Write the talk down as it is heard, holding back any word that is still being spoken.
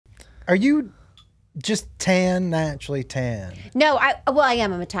Are you just tan, naturally tan? No, I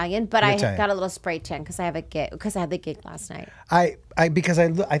am. I'm Italian, but You're I Italian. got a little spray tan because I had the gig last night. I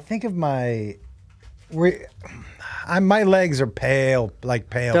think of my legs are pale, like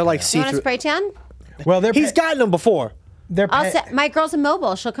pale. They're like pale. You want a see-through. spray tan? Well, He's gotten them before. My girl's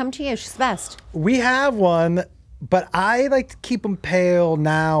immobile. She'll come to you. She's the best. We have one, but I like to keep them pale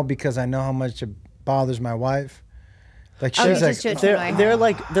now because I know how much it bothers my wife. Like Oh, you she's just do it like, to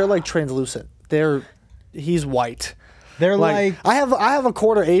annoy her. They're like translucent. He's white. they're like I have a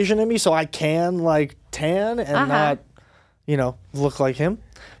quarter Asian in me, so I can like tan and not, look like him.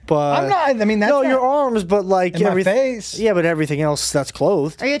 But I'm not. I mean, that's no, not, your arms, but like in my face. Yeah, but everything else that's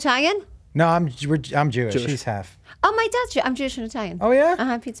clothed. Are you Italian? No, I'm Jewish. She's half. Oh, my dad's Jewish. I'm Jewish and Italian. Oh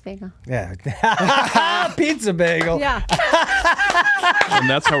yeah. Pizza bagel. Yeah. Pizza bagel. Yeah. And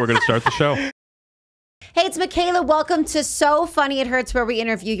that's how we're going to start the show. Hey, it's Michaela. Welcome to So Funny It Hurts, where we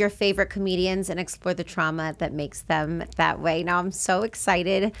interview your favorite comedians and explore the trauma that makes them that way. Now, I'm so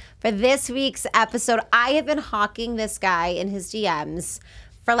excited for this week's episode. I have been hawking this guy in his DMs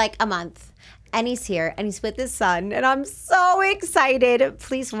for like a month, and he's here, and he's with his son, and I'm so excited.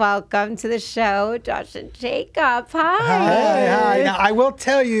 Please welcome to the show, Josh and Jacob. Hi. Now, I will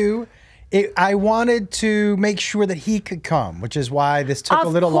tell you, I wanted to make sure that he could come, which is why this took a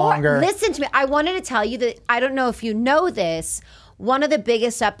little longer. Listen to me. I wanted to tell you that I don't know if you know this. One of the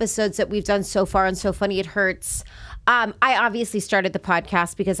biggest episodes that we've done so far on So Funny It Hurts. I obviously started the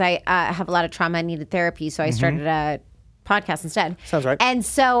podcast because I have a lot of trauma and needed therapy, so I started a podcast instead. Sounds right. And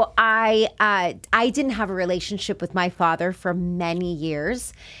so I didn't have a relationship with my father for many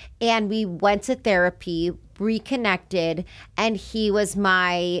years, and we went to therapy, reconnected, and he was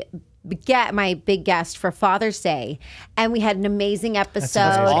my big guest for Father's Day, and we had an amazing episode,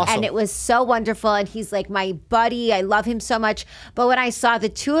 awesome. and it was so wonderful. And he's like my buddy. I love him so much. But when I saw the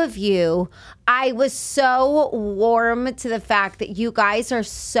two of you, I was so warm to the fact that you guys are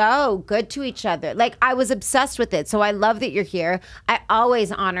so good to each other. Like, I was obsessed with it. So I love that you're here. I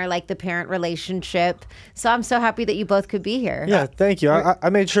always honor like the parent relationship. So I'm so happy that you both could be here. Yeah, thank you. I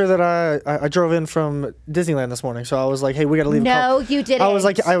made sure that I drove in from Disneyland this morning, so I was like, hey, we got to leave. No, you didn't. I was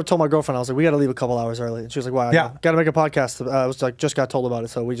like, I told my girlfriend, I was like, we got to leave a couple hours early. And she was like, wow, Yeah. got to make a podcast. I was like, just got told about it,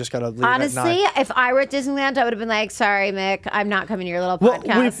 so we just got to leave Honestly, at 9. if I were at Disneyland, I would have been like, sorry, Mick, I'm not coming to your little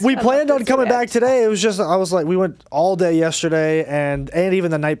podcast. We about planned on this coming event." back today. It was just, I was like, we went all day yesterday and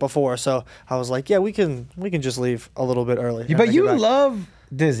even the night before. So I was like, yeah, we can just leave a little bit early. and But make you it back. love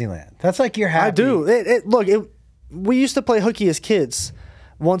Disneyland. That's like you're happy. I do. Look, we used to play hooky as kids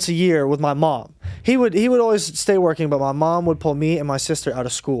once a year with my mom. He would always stay working, but my mom would pull me and my sister out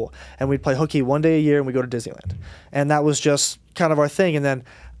of school, and we'd play hooky one day a year, and we'd go to Disneyland. And that was just kind of our thing. And then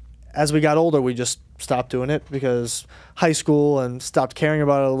as we got older, we just stopped doing it because high school and stopped caring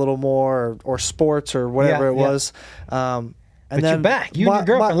about it a little more, or sports or whatever it was. And But then you're back. You and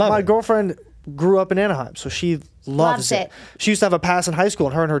your girlfriend love my it. girlves grew up in Anaheim, so she loves it. She used to have a pass in high school,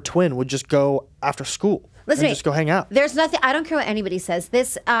 and her twin would just go after school Listen to and me. just go hang out. There's nothing. I don't care what anybody says.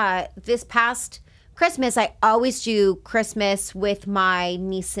 This past Christmas, I always do Christmas with my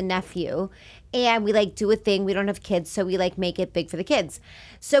niece and nephew, and we like do a thing. We don't have kids, so we like make it big for the kids.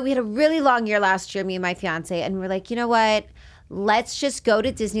 So we had a really long year last year, me and my fiance, and we're like, you know what? Let's just go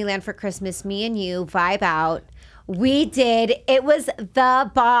to Disneyland for Christmas. Me and you vibe out. We did. It was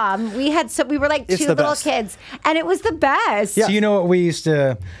the bomb. We were like It's two the little best. kids, and it was the best. So you know what we used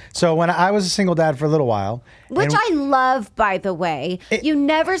to. So when I was a single dad for a little while, Which and- I love, by the way. You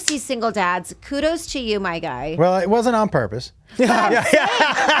never see single dads. Kudos to you, my guy. well, it wasn't on purpose. You're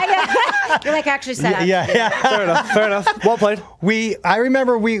like, actually set up. Yeah. Fair enough. Well played. I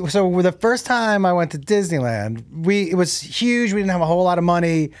remember so the first time I went to Disneyland, it was huge. We didn't have a whole lot of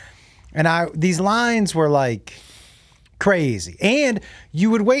money, and these lines were like crazy. And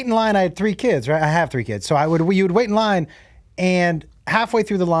you would wait in line. I had 3 kids, right? I have 3 kids, so you would wait in line, and halfway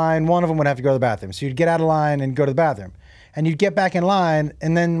through the line, one of them would have to go to the bathroom. So you'd get out of line and go to the bathroom, and you'd get back in line,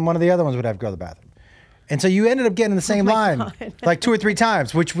 and then one of the other ones would have to go to the bathroom. And so you ended up getting in the same line like 2 or 3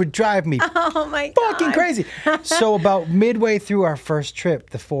 times, which would drive me Oh my God. fucking crazy. So about midway through our first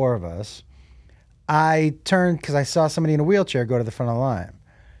trip, the 4 of us, I turned because I saw somebody in a wheelchair go to the front of the line.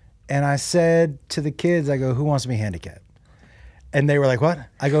 And I said to the kids, I go, who wants to be handicapped? And they were like, what?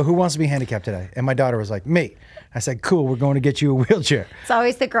 I go, who wants to be handicapped today? And my daughter was like, me. I said, cool, we're going to get you a wheelchair. It's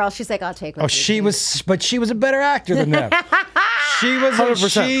always the girl. She's like, I'll take one. Oh, she was a better actor than them. She was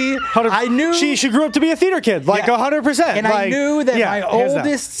 100%. I knew she grew up to be a theater kid, like 100%. And I knew that my hands down.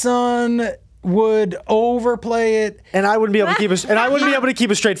 oldest son would overplay it. And I wouldn't be able to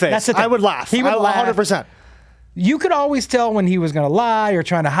keep a straight face. That's the thing. I would laugh. He would laugh. 100%. you could always tell when he was going to lie or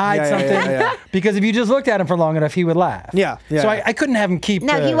trying to hide something because if you just looked at him for long enough, he would laugh. Yeah. So I couldn't have him keep.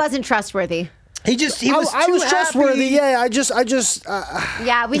 No, he wasn't trustworthy. He was. I was trustworthy. Yeah, I just.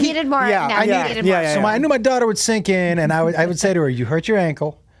 Yeah, we needed more. yeah, no, I we needed- needed yeah, more. yeah, So I knew my daughter would sink in, and I would say to her, "You hurt your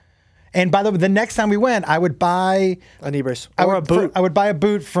ankle." And by the way, the next time we went, I would buy a knee brace or a boot. I would buy a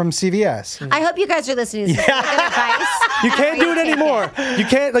boot from CVS. I hope you guys are listening to this. Good advice. You can't do it anymore. You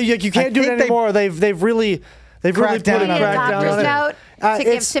can't. You can't do it think anymore. They've really cracked down put a on it. crack down Doctor's on it. note to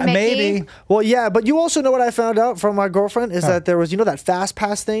give to Mickey. Maybe. Well, yeah, but you also know what I found out from my girlfriend is that there was, that Fast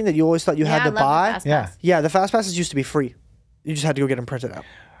Pass thing that you always thought you Yeah, had I to love the buy. Fast Yeah. Pass. Yeah, the Fast Passes used to be free. You just had to go get them printed out.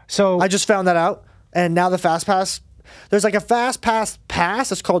 So I just found that out, and now the Fast Pass. There's like a Fast Pass pass.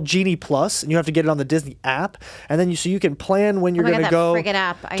 It's called Genie Plus, and you have to get it on the Disney app. And then you can plan when you're my going God, to that go friggin'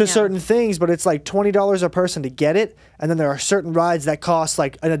 app. I to know. certain things, but it's like $20 a person to get it. And then there are certain rides that cost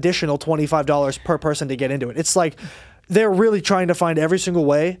like an additional $25 per person to get into it. It's like they're really trying to find every single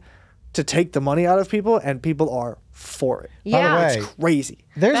way to take the money out of people, and people are for it. Yeah. By the way, It's crazy.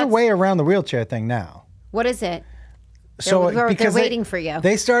 there's a That's- way around the wheelchair thing now. What is it? So They're waiting for you.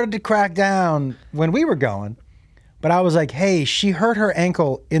 They started to crack down when we were going, but I was like, "Hey, she hurt her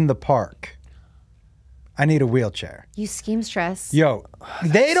ankle in the park. I need a wheelchair." You scheme stress. Yo,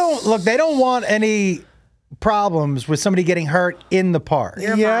 they don't want any problems with somebody getting hurt in the park.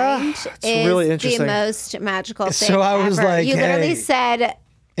 Your Yeah, mind it's is really the interesting. most magical thing So I was ever. like, you literally hey, said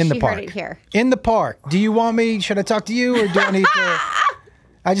In the she park. heard it here. In the park. Do you want me? Should I talk to you or do I need to?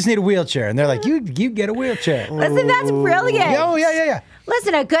 I just need a wheelchair. And they're like, you get a wheelchair. Listen, that's brilliant. Oh, yeah.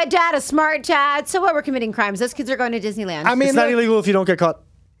 Listen, a good dad, a smart dad. So what? We're committing crimes. Those kids are going to Disneyland. I mean, It's not look, illegal if you don't get caught.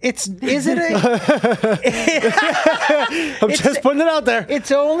 is it a? I'm just putting it out there.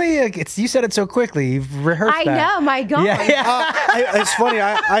 It's only you said it so quickly. You've rehearsed I that. know, my God. Yeah. It's funny.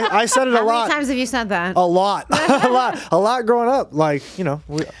 I said it a How lot. many times have you said that? A lot, a lot growing up. Like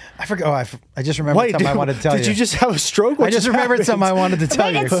I forgot. Oh, I just remembered something I wanted to tell you. Did you just have a stroke? I just remembered something I wanted to tell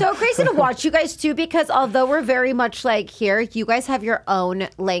Like, you. it's so crazy to watch you guys too, because although we're very much like here, you guys have your own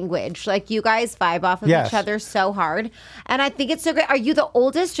language. Like, you guys vibe off of Yes. each other so hard. And I think it's so great. Are you the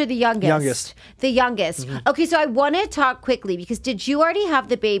oldest or the youngest? Youngest. The youngest. Okay, so I want to talk quickly because did you already have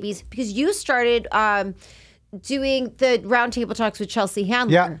the babies? Because you started doing the roundtable talks with Chelsea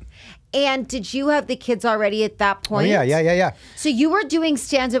Handler. Yeah. And did you have the kids already at that Oh, point? yeah. So you were doing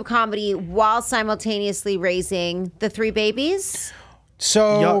stand-up comedy while simultaneously raising the 3 babies?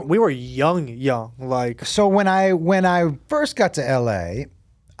 So we were young. Like So when I first got to LA,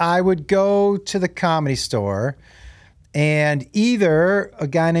 I would go to the Comedy Store, and either a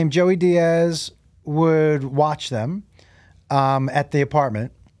guy named Joey Diaz would watch them at the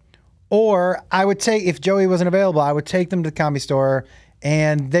apartment, or I would take, if Joey wasn't available, I would take them to the Comedy Store,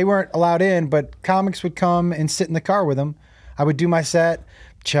 and they weren't allowed in, but comics would come and sit in the car with them. I would do my set.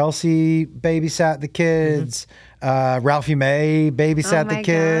 Chelsea babysat the kids. Ralphie May babysat the my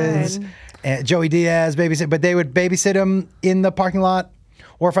kids. God. And Joey Diaz babysit, but they would babysit him in the parking lot.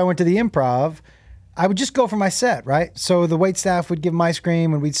 Or if I went to the Improv, I would just go for my set, right? So the wait staff would give him ice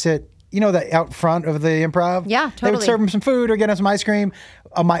cream, and we'd sit, out front of the Improv. Yeah, They would totally. serve him some food or get him some ice cream.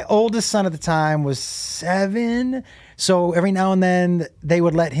 My oldest son at the time was 7, so every now and then they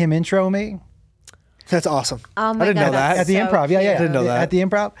would let him intro me. that's awesome. Oh my I didn't God, know that. that's At the so Improv, yeah. cute. Didn't know that. At the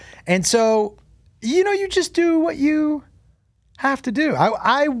Improv. And so, you just do what you have to do.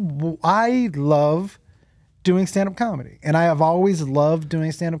 I love doing stand-up comedy, and I have always loved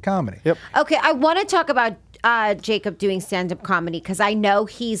doing stand-up comedy. Yep. Okay, I want to talk about Jacob doing stand-up comedy because I know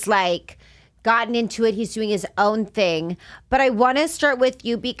he's like gotten into it. He's doing his own thing. But I want to start with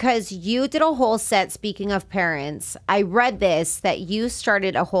you because you did a whole set, speaking of parents. I read this, that you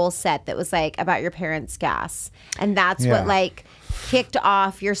started a whole set that was like about your parents' gas. And that's Yeah. what like kicked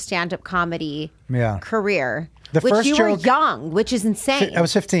off your stand-up comedy career. The which first you were joke- young, which is insane. I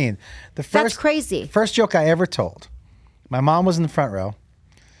was 15. That's crazy. First joke I ever told. My mom was in the front row,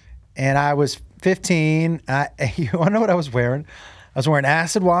 and I was 15. You want to know what I was wearing? I was wearing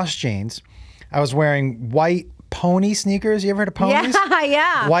acid wash jeans. I was wearing white pony sneakers. You ever heard of ponies?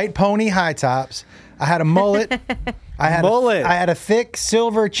 Yeah. White pony high tops. I had a mullet. I had a thick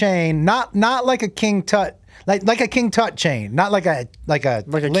silver chain, not like a King Tut. Like a King Tut chain, not like a link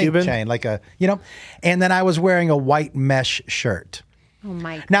Cuban chain, and then I was wearing a white mesh shirt. Oh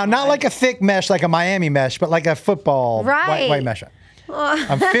my God. Now, not like a thick mesh, like a Miami mesh, but like a football Right. white mesh.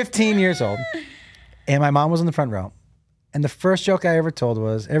 I'm 15 years old, and my mom was in the front row. And the first joke I ever told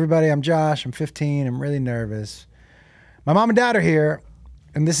was, "Everybody, I'm Josh. I'm 15. I'm really nervous. My mom and dad are here,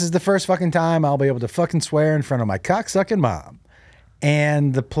 and this is the first fucking time I'll be able to fucking swear in front of my cocksucking mom."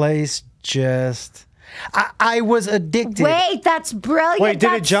 And the place just... I was addicted. Wait, that's brilliant. Wait, did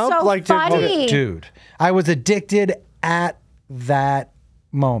it That's jump? So Like, funny. Dude, I was addicted at that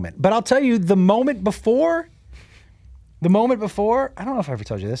moment. But I'll tell you, the moment before, I don't know if I ever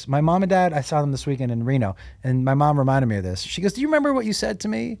told you this. My mom and dad, I saw them this weekend in Reno, and my mom reminded me of this. She goes, do you remember what you said to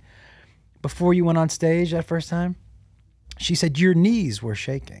me before you went on stage that first time? She said, your knees were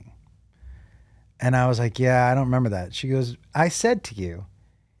shaking. And I was like, yeah, I don't remember that. She goes, I said to you,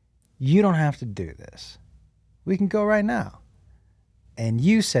 you don't have to do this. We can go right now. And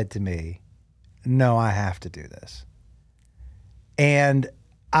you said to me, no, I have to do this. And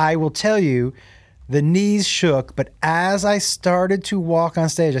I will tell you, the knees shook, but as I started to walk on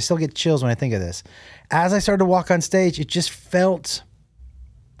stage, I still get chills when I think of this. As I started to walk on stage, it just felt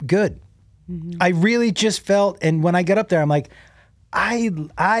good. Mm-hmm. I really just felt, and when I got up there, I'm like,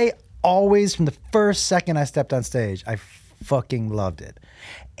 I always, from the first second I stepped on stage, I fucking loved it.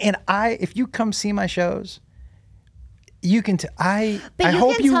 And if you come see my shows, you can. I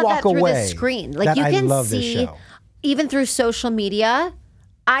hope you walk away. Through the screen, like that you I can love see, this show. even through social media.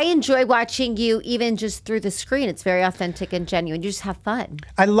 I enjoy watching you, even just through the screen. It's very authentic and genuine. You just have fun.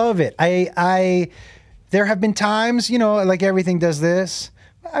 I love it. There have been times, like everything does this.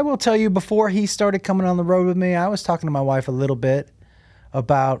 I will tell you, before he started coming on the road with me, I was talking to my wife a little bit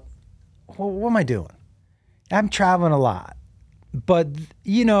about, well, what am I doing? I'm traveling a lot. But,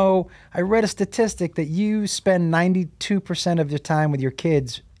 I read a statistic that you spend 92% of your time with your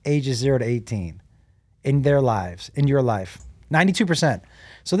kids ages 0 to 18 in their lives, in your life. 92%.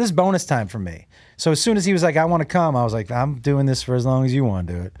 So this is bonus time for me. So as soon as he was like, I want to come, I was like, I'm doing this for as long as you want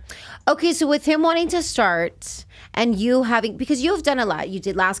to do it. Okay, so with him wanting to start and you having, because you've done a lot. You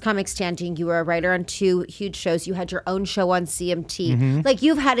did Last Comic Standing. You were a writer on 2 huge shows. You had your own show on CMT. Mm-hmm. Like,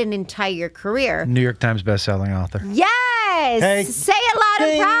 you've had an entire career. New York Times bestselling author. Yes! Hey. Say it loud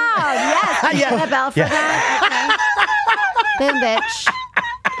and proud. Yes. Yeah. Get a bell for that. Okay. Boom, bitch.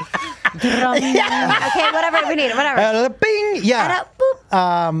 Drum. Okay, whatever we need. Whatever. Bing! Yeah.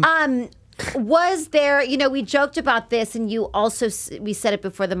 Boop. Was there, we joked about this, and you also, we said it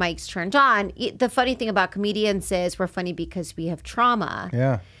before the mics turned on. The funny thing about comedians is we're funny because we have trauma.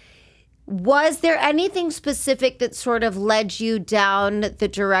 Yeah. Was there anything specific that sort of led you down the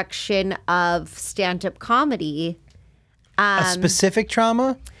direction of stand-up comedy? A specific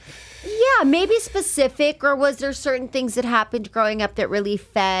trauma? Yeah, maybe specific, or was there certain things that happened growing up that really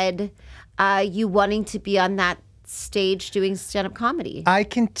fed you wanting to be on that stage doing stand-up comedy? I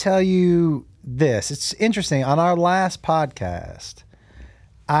can tell you this. It's interesting. On our last podcast,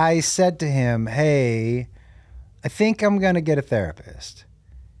 I said to him, hey, I think I'm going to get a therapist.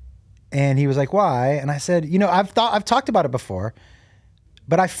 And he was like, why? And I said, I've talked about it before,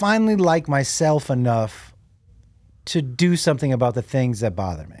 but I finally like myself enough to do something about the things that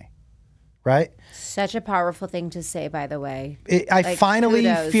bother me. Right? Such a powerful thing to say, by the way. I finally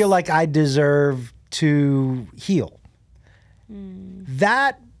kudos. feel like I deserve to heal.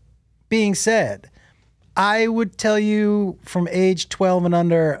 That being said, I would tell you from age 12 and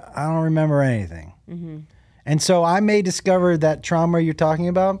under, I don't remember anything. Mm-hmm. And so I may discover that trauma you're talking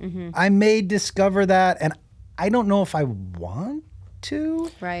about. Mm-hmm. I may discover that, and I don't know if I want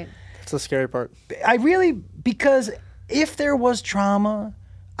to. Right. That's the scary part. Because if there was trauma,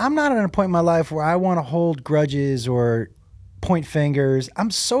 I'm not at a point in my life where I want to hold grudges or point fingers.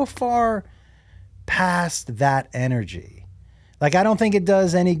 I'm so far past that energy. Like, I don't think it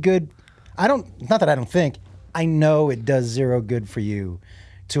does any good. Not that I don't think, I know it does zero good for you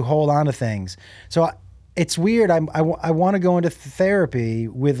to hold on to things. So it's weird. I want to go into therapy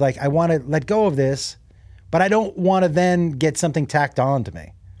with, like, I want to let go of this, but I don't want to then get something tacked on to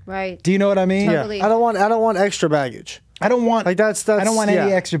me. Right. Do you know what I mean? Totally. Yeah. I don't want extra baggage. I don't want like that's I don't want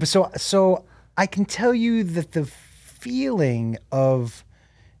any yeah. extra. But so I can tell you that the feeling of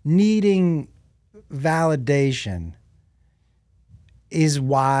needing validation is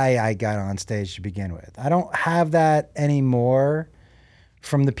why I got on stage to begin with. I don't have that anymore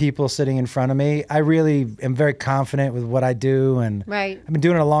from the people sitting in front of me. I really am very confident with what I do, and Right. I've been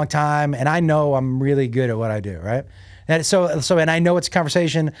doing it a long time, and I know I'm really good at what I do, right? And so and I know it's a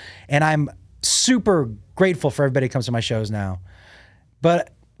conversation, and I'm super grateful for everybody who comes to my shows now.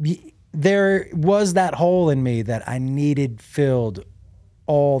 But there was that hole in me that I needed filled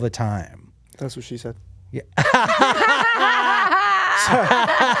all the time. That's what she said. Yeah.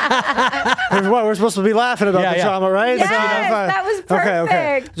 What, we're supposed to be laughing about Yeah, the yeah. drama, right? Yes, that was perfect.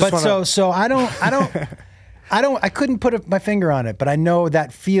 Okay. But so I don't I couldn't put my finger on it, but I know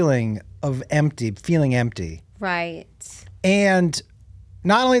that feeling of feeling empty. Right. And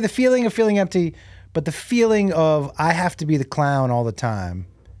not only the feeling of feeling empty, but the feeling of I have to be the clown all the time.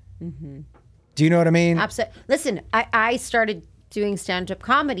 Mm-hmm. Do you know what I mean? Absolutely. Listen, I started doing stand-up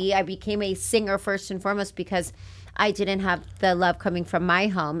comedy. I became a singer first and foremost because I didn't have the love coming from my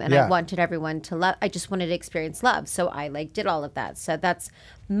home, and I wanted everyone to love. I just wanted to experience love, so I did all of that. So that's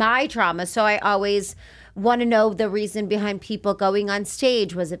my trauma. So I always want to know the reason behind people going on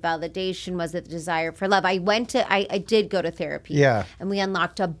stage. Was it validation? Was it the desire for love? I did go to therapy. And we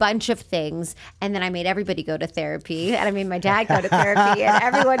unlocked a bunch of things, and then I made everybody go to therapy, and I made my dad go to therapy, and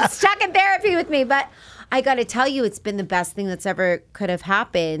everyone's stuck in therapy with me. But I got to tell you, it's been the best thing that's ever could have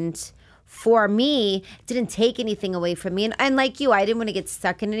happened for me. It didn't take anything away from me. And like you, I didn't want to get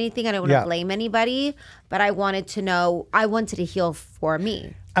stuck in anything. I don't want to blame anybody, but I wanted to heal for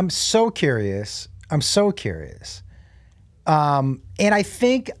me. I'm so curious. And I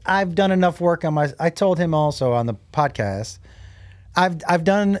think I've done enough work on I told him also on the podcast,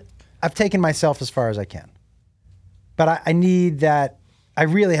 I've taken myself as far as I can, but I need that. I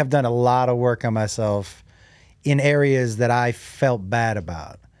really have done a lot of work on myself in areas that I felt bad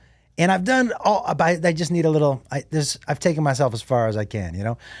about. And I've done I just need a little, I've taken myself as far as I can, you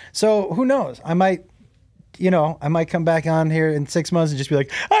know? So who knows? I might come back on here in 6 months and just be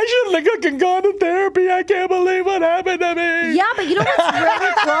like, I shouldn't have fucking gone to therapy. I can't believe what happened to me. Yeah, but you know what's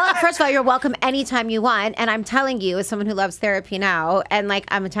really cool? First of all, you're welcome anytime you want. And I'm telling you, as someone who loves therapy now, and like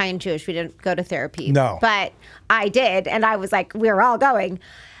I'm Italian Jewish, we didn't go to therapy. No. But I did. And I was like, we were all going.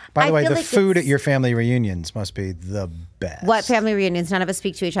 By the way, the food at your family reunions must be the best. What family reunions? None of us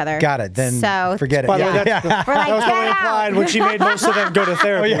speak to each other. Got it. Then forget it. By the way, that was what implied when she made most of them go to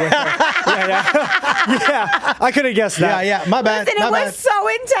therapy. Yeah, I could have guessed that. Yeah, my bad. Listen, it was so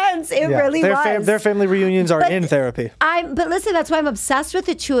intense. It really was. Their family reunions are in therapy. But listen, that's why I'm obsessed with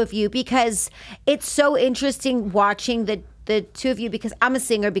the two of you, because it's so interesting watching the two of you, because I'm a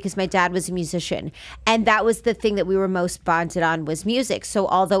singer because my dad was a musician, and that was the thing that we were most bonded on was music. So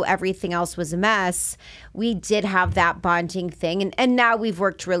although everything else was a mess, we did have that bonding thing, and now we've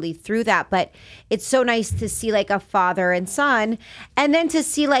worked really through that. But it's so nice to see like a father and son, and then to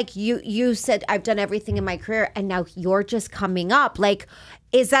see like you said, I've done everything in my career, and now you're just coming up. Like,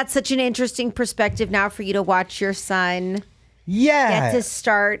 is that such an interesting perspective now for you to watch your son get to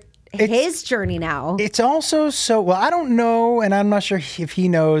start his journey now? It's also so, well, I don't know, and I'm not sure if he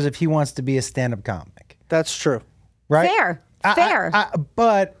knows if he wants to be a stand-up comic. That's true. Right? Fair.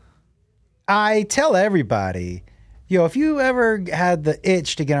 But I tell everybody, if you ever had the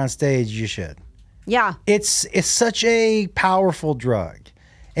itch to get on stage, you should. Yeah. It's such a powerful drug.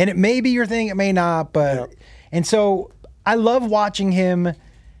 And it may be your thing, it may not, but and so I love watching him.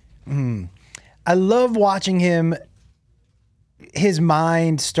 His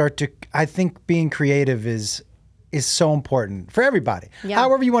mind start to, I think being creative is so important for everybody. Yeah.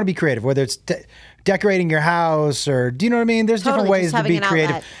 However you want to be creative, whether it's decorating your house or, do you know what I mean? There's different ways to be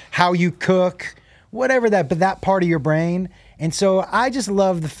creative. Outlet. How you cook, whatever but that part of your brain. And so I just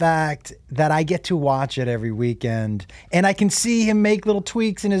love the fact that I get to watch it every weekend, and I can see him make little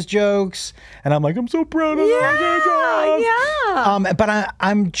tweaks in his jokes, and I'm like, I'm so proud of that. Yeah. But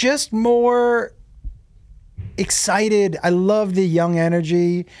I'm just more excited. I love the young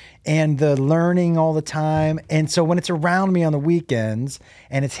energy and the learning all the time. And so when it's around me on the weekends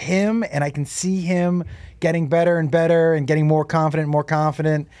and it's him and I can see him getting better and better and getting more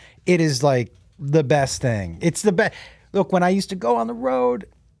confident, it is like the best thing. It's the best. Look, when I used to go on the road,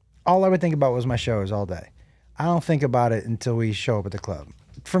 all I would think about was my shows all day. I don't think about it until we show up at the club.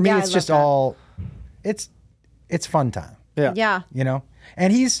 For me, it's just all, it's fun time. Yeah. You know?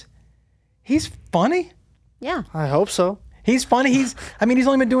 And he's funny. Yeah. I hope so. He's funny. He's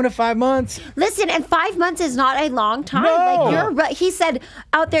only been doing it 5 months. Listen, and 5 months is not a long time. No. Like you're right. He said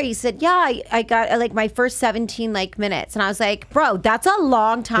out there, I got like my first 17 minutes. And I was like, bro, that's a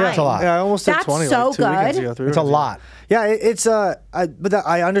long time. Yeah, that's a lot. Yeah, I almost did 20 so 2 weekends ago. It's a lot. Yeah, it's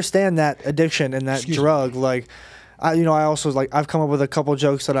I understand that addiction and that drug. Like, I also I've come up with a couple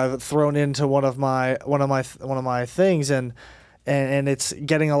jokes that I've thrown into one of my things, and it's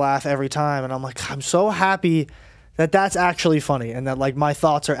getting a laugh every time, and I'm like, I'm so happy that that's actually funny, and that like my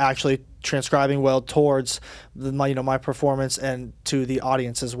thoughts are actually transcribing well towards my performance and to the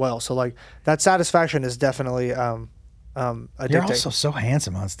audience as well. So like that satisfaction is definitely addicting. You're also so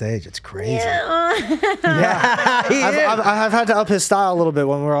handsome on stage. It's crazy. Yeah. I've had to up his style a little bit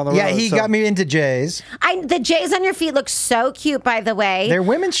when we're on the road. Yeah, he got me into J's. The J's on your feet look so cute, by the way. They're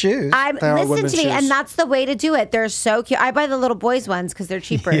women's shoes. Listen to me, and that's the way to do it. They're so cute. I buy the little boys ones because they're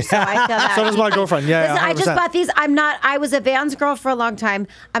cheaper. So I feel that. So does my girlfriend. Yeah, listen, I just bought these. I was a Vans girl for a long time.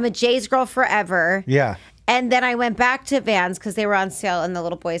 I'm a J's girl forever. Yeah. And then I went back to Vans because they were on sale in the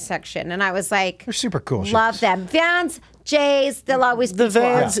little boys section. And I was like, they're super cool. Love them. Vans, Jays, they'll always be The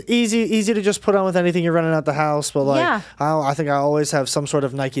Vans, cool. easy to just put on with anything you're running out the house. But like, Yeah. I think I always have some sort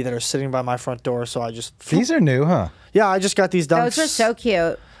of Nike that are sitting by my front door. So I just These are new, huh? yeah, I just got these dunks. Those are so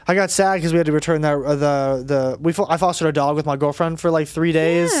cute. I got sad because we had to return that I fostered a dog with my girlfriend for like 3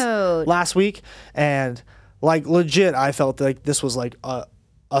 days Cute. last week, and like legit, I felt like this was like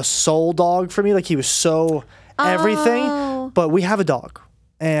a soul dog for me. Like he was so everything. Oh. But we have a dog,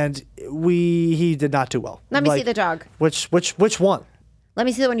 and he did not do well. Let me see Like, the dog. Which one? Let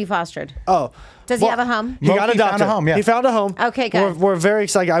me see the one you fostered. Oh. Does he have a home? He got Loki adopted. found a home, yeah. He found a home. Okay, good. We're very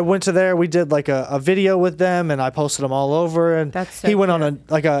excited. I went to there. We did like a video with them, and I posted them all over. And That's so he went on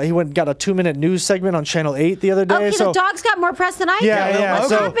he went and got a 2-minute news segment on Channel 8 the other day. Okay, so the dog's got more press than I Yeah, do. yeah, What's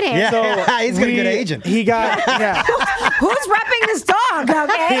so- happening? Yeah. so He's got a good agent. He got Who's repping this dog?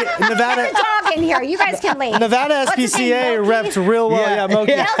 Okay, Nevada- Put the dog in here. You guys can leave. Nevada What's his name, SPCA Milky? repped real well. Yeah. Yeah,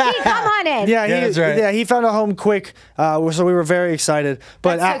 Moki. Milky, come on in. Yeah, Yeah, that's right. he found a home quick, so we were very excited.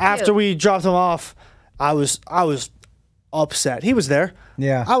 But That's so after cute. we dropped him off, I was upset. He was there.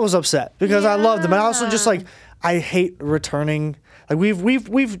 Yeah. I was upset because I loved him, and I also just like I hate returning. Like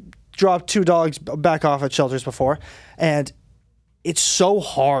we've dropped 2 dogs back off at shelters before, and it's so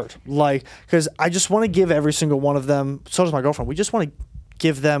hard. Like because I just want to give every single one of them. So does my girlfriend. We just want to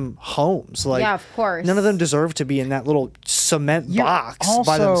give them homes. Like Yeah, of course. none of them deserve to be in that little cement box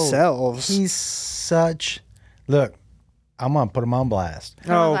by Also, themselves. He's such. Look, I'm gonna put him on blast.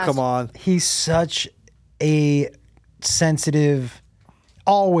 Oh, blast. come on. He's such a sensitive.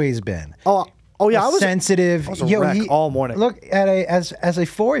 Always been. Oh yeah, I was sensitive. I was a wreck all morning. Look at as a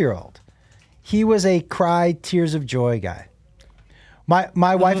 4-year-old, he was a cry tears of joy guy.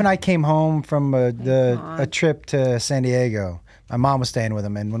 My wife and I came home from a trip to San Diego. My mom was staying with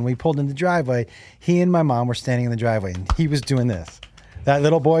him, and when we pulled in the driveway, he and my mom were standing in the driveway, and he was doing this, that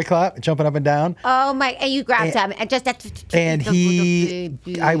little boy clap, jumping up and down. Oh my! And you grabbed him and just. And we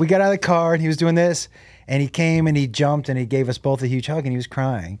got out of the car, and he was doing this, and he came and he jumped and he gave us both a huge hug, and he was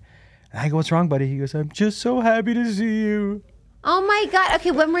crying. And I go, "What's wrong, buddy?" He goes, "I'm just so happy to see you." Oh my God! Okay,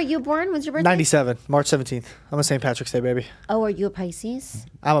 when were you born? When's your birthday? 97, March 17th. I'm a St. Patrick's Day baby. Oh, are you a Pisces?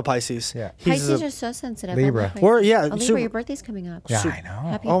 I'm a Pisces. Yeah. He's Pisces a- are so sensitive. Libra. I'm a Pisces. We're- yeah, Oh, Libra, super- your birthday's coming up. Yeah, I know.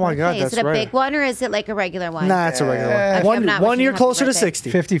 Happy Oh my God, birthday. that's Is it a right. big one or is it like a regular one? Nah, it's a regular one. Okay, I'm One, not one wishing you year happy closer to birthday.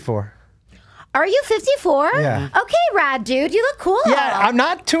 60. 54. Are you 54? Yeah. Okay, rad dude. You look cool. Yeah, I'm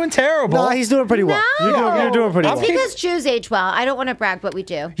not doing terrible. No, he's doing pretty well. No. You're doing pretty It's well. because Jews age well. I don't want to brag, but we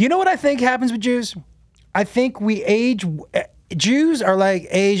do. You know what I think happens with Jews? I think we age. Jews are like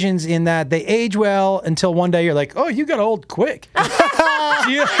Asians in that they age well until one day you're like, oh, you got old quick. you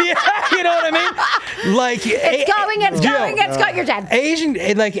know what I mean? Like It's going. You're dead.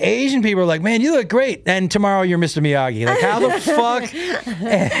 Asian people are like, man, you look great, and tomorrow you're Mr. Miyagi. Like, how the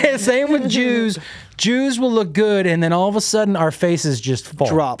fuck? Same with Jews. Jews will look good, and then all of a sudden our faces just fall.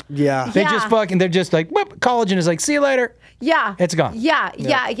 Drop. Yeah. They just fucking. They're just like, whoop, collagen is like, see you later. Yeah. It's gone. Yeah.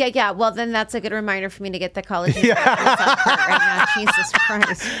 Well, then that's a good reminder for me to get the collagen. Right now. Jesus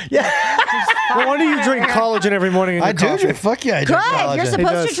Christ. No wonder you drink collagen every morning in your I do. coffee. Fuck yeah, I drink Good. collagen. You're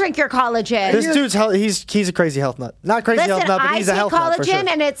supposed does. to drink your collagen. This dude's he's a crazy health nut. Not crazy health Listen, nut, but I he's take a health nut for sure. collagen,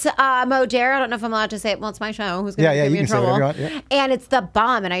 and it's Modere. I don't know if I'm allowed to say it. Well, it's my show. Who's going to Yeah, get you me in can say trouble? whatever you want, And it's the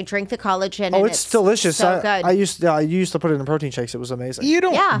bomb, and I drink the collagen. Oh, and it's delicious. So good. I used to put it in protein shakes. It was amazing. You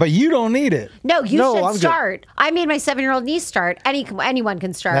don't. Yeah. But you don't need it. No, you No, should I'm good. start. I made my 7-year-old niece start. Anyone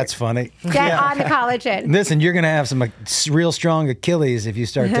can start. That's funny. Get on the collagen. Listen, you're gonna have some real strong Achilles if you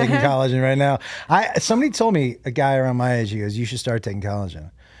start taking collagen right now. Somebody told me, a guy around my age, he goes, "You should start taking collagen."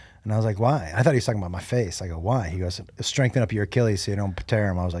 And I was like, "Why?" I thought he was talking about my face. I go, "Why?" He goes, "Strengthen up your Achilles so you don't tear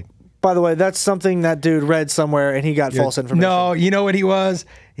them." I was like, By the way, that's something that dude read somewhere, and he got false information. No, you know what he was?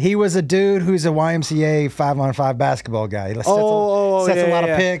 He was a dude who's a YMCA 5-on-5 basketball guy. He sets a lot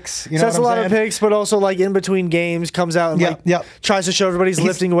of picks. You know Sets what a I'm lot of saying? picks, but also like in between games comes out and tries to show everybody's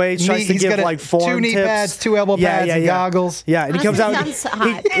lifting weights, tries to he's give got like form 2 knee tips. pads, 2 elbow pads, and goggles. Yeah, and he comes out. Honestly,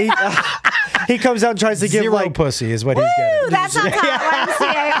 sounds hot. He comes out and tries to give Zero like pussy is what he's Ooh, getting. that sounds hot.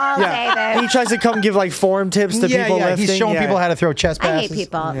 YMCA all day, then. he tries to come give like form tips to people lifting. He's showing people how to throw chest I passes. hate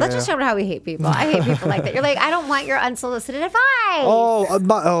people. Let's just talk about how we hate people. I hate people like that. You're like, I don't want your unsolicited advice.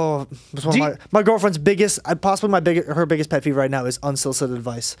 My girlfriend's biggest, possibly her biggest pet peeve right now is unsolicited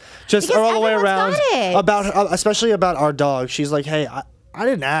advice. Just Because all the way everyone's around got it. especially about our dog. She's like, hey, I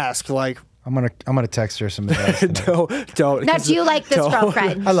didn't ask. Like, I'm gonna text her some advice. tonight. don't. Now, do you like this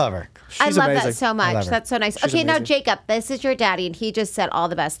girlfriend? I love her. I She's love that amazing. so I much. love her. That's so nice. Okay, now Jacob, this is your daddy, and he just said all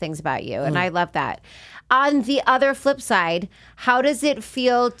the best things about you, and I love that. On the other flip side, how does it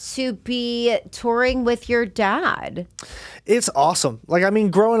feel to be touring with your dad? It's awesome. Like, I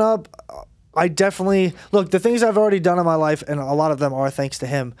mean, growing up, I definitely look the things I've already done in my life, and a lot of them are thanks to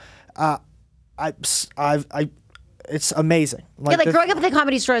him. It's amazing. Like growing up at the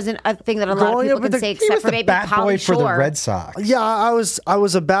Comedy Store isn't a thing that a lot of people can say, He except was for the maybe bat boy Pauly for the Shore. Red Sox. Yeah, I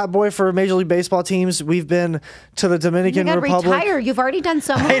was a bat boy for Major League Baseball teams. We've been to the Dominican You gotta Republic. retire. You've already done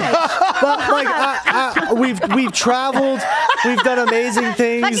so much. But like we've traveled. We've done amazing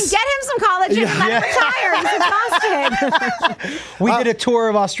things. Fucking get him some college and let him retire. He's exhausted. We did a tour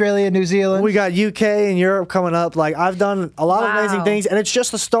of Australia, New Zealand. We got UK and Europe coming up. Like I've done a lot of amazing things, and it's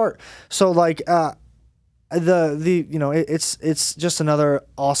just the start. So like it's just another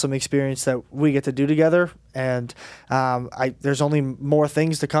awesome experience that we get to do together, and there's only more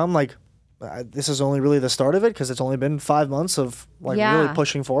things to come. Like this is only really the start of it because it's only been 5 months of really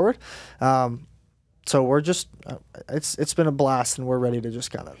pushing forward. So we're just it's been a blast, and we're ready to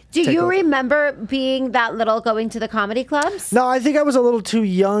just kind of. Do you remember being that little, going to the comedy clubs? No, I think I was a little too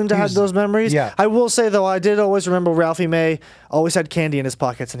young to have those memories. Yeah. I will say though, I did always remember Ralphie May always had candy in his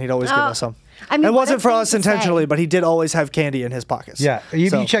pockets, and he'd always give us some. I mean, it what a wasn't for thing us to intentionally, say. but he did always have candy in his pockets. Yeah,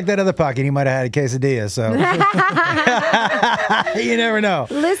 if you check that other pocket, he might have had a quesadilla. So you never know.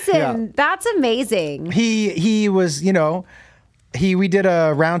 Listen, that's amazing. He was, we did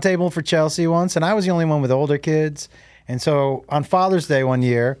a round table for Chelsea once, and I was the only one with older kids. And so on Father's Day one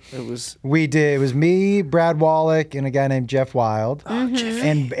year, it was me, Brad Wallach, and a guy named Jeff Wild.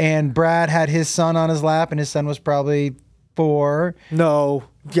 And Brad had his son on his lap, and his son was probably 4. No.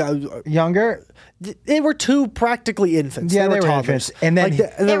 Yeah. Younger. They were 2 practically infants. Yeah, they were toddlers. infants. And then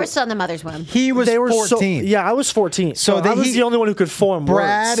They were still in the mother's womb. he was 14. Yeah, I was 14. So I was the only one who could form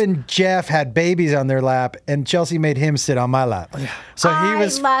Brad words. and Jeff had babies on their lap, and Chelsea made him sit on my lap. So he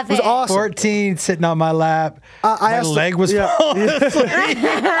was love it. awesome. 14, sitting on my lap. My leg was falling asleep.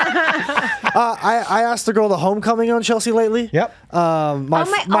 I asked the girl to homecoming on Chelsea lately. Yep.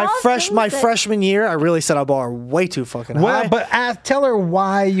 My freshman year, I really set our bar way too fucking high. Well, but tell her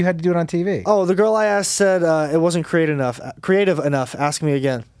why you had to do it on TV. Oh, the girl I asked said it wasn't creative enough. Ask me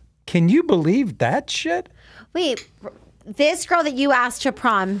again. Can you believe that shit? Wait, this girl that you asked to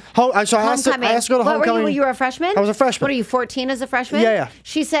prom. So I asked her to homecoming. What were you a freshman? I was a freshman. What are you, 14 as a freshman? Yeah.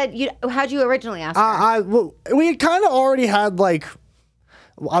 She said, how'd you originally ask her? We had kind of already had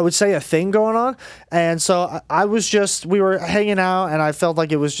I would say a thing going on, and so we were hanging out, and I felt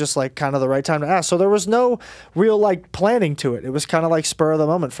like it was just kind of the right time to ask. So there was no real planning to it. It was kind of spur of the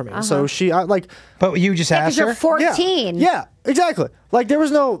moment for me. So But you just asked her? You're 14. Yeah, exactly. There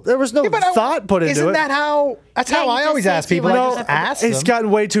was no thought put into it. Isn't that how? That's how I always ask people. I just ask them. It's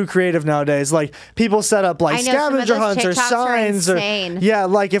gotten way too creative nowadays. People set up scavenger hunts or signs or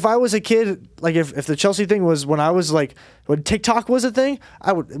if I was a kid, if the Chelsea thing was when I was when TikTok was a thing,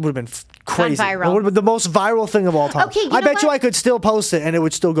 it would have been crazy. Viral. It would have been the most viral thing of all time. Okay, I bet you I could still post it and it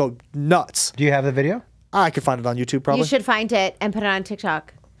would still go nuts. Do you have the video? I could find it on YouTube probably. You should find it and put it on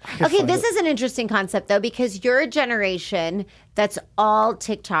TikTok. Okay, this is an interesting concept though, because you're a generation that's all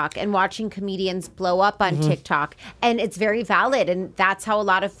TikTok and watching comedians blow up on TikTok, and it's very valid, and that's how a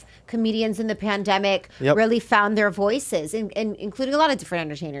lot of comedians in the pandemic really found their voices, and including a lot of different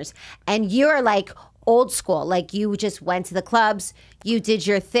entertainers. And you're old school, you just went to the clubs, you did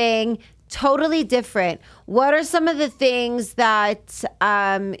your thing. Totally different. What are some of the things that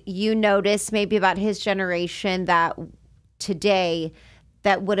you notice maybe about his generation that today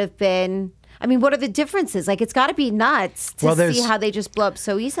that would have been, what are the differences? It's got to be nuts to see how they just blow up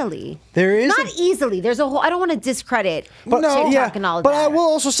so easily. There is not easily. There's a whole, I don't want to discredit TikTok and all of that. But I will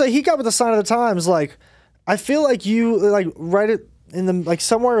also say he got with the sign of the times. I feel like you, right in the,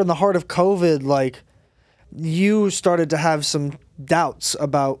 somewhere in the heart of COVID, you started to have some doubts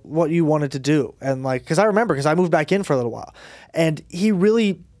about what you wanted to do. And because I moved back in for a little while, and he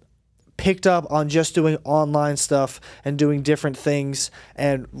really picked up on just doing online stuff and doing different things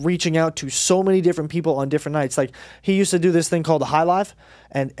and reaching out to so many different people on different nights. He used to do this thing called the High Live,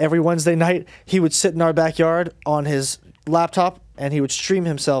 and every Wednesday night he would sit in our backyard on his laptop and he would stream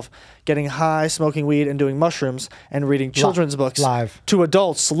himself getting high, smoking weed, and doing mushrooms and reading children's books live to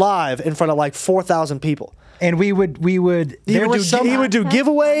adults live in front of 4,000 people. And he would do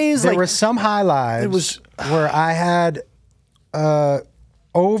giveaways. There were some High Lives where I had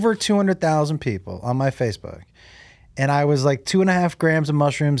over 200,000 people on my Facebook, and I was 2.5 grams of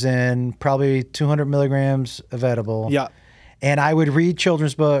mushrooms in, probably 200 milligrams of edible. Yeah, and I would read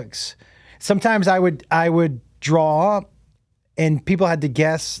children's books. Sometimes I would draw, and people had to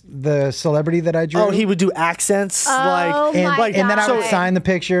guess the celebrity that I drew. Oh, he would do accents, and then I would sign the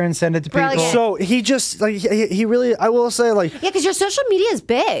picture and send it to people. So he just he really, I will say because your social media is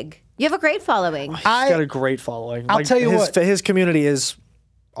big. You have a great following. He's got a great following. I'll tell you his community is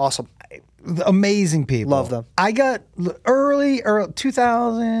awesome. amazing people. Love them. I got early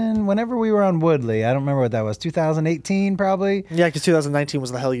 2000, whenever we were on Woodley. I don't remember what that was. 2018 probably. Yeah, because 2019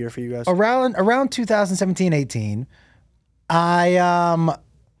 was the hell year for you guys. Around 2017, 18, I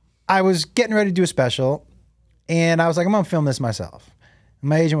was getting ready to do a special, and I was like, I'm gonna film this myself. And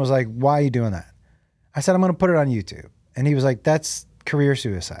my agent was like, why are you doing that? I said, I'm gonna put it on YouTube. And he was like, that's career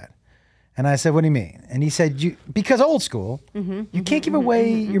suicide. And I said, what do you mean? And he said, because old school, you can't give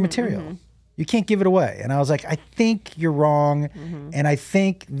away your material. You can't give it away. And I was like, I think you're wrong. And I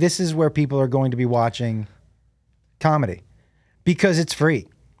think this is where people are going to be watching comedy because it's free.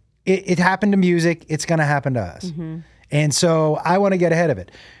 It happened to music. It's going to happen to us. And so I want to get ahead of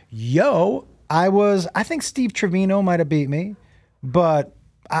it. I think Steve Trevino might have beat me, but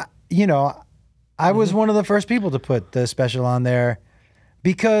I was one of the first people to put the special on there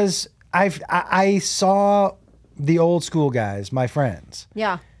because I saw the old school guys, my friends.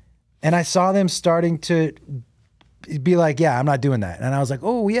 Yeah. And I saw them starting to be like, yeah, I'm not doing that. And I was like,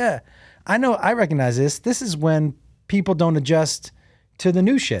 oh, yeah, I recognize this. This is when people don't adjust to the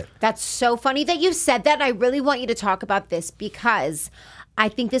new shit. That's so funny that you said that. I really want you to talk about this because I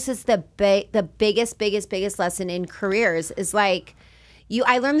think this is the biggest lesson in careers is like,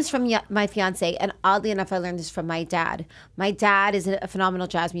 I learned this from my fiance, and oddly enough, I learned this from my dad. My dad is a phenomenal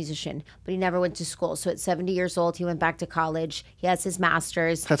jazz musician, but he never went to school. So at 70 years old, he went back to college. He has his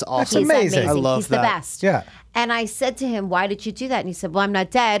master's. That's awesome. That's amazing. I love He's that. the best. Yeah. And I said to him, why did you do that? And he said, well, I'm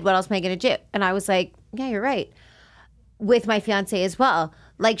not dead. What else am I going to do? And I was like, yeah, you're right. With my fiance as well.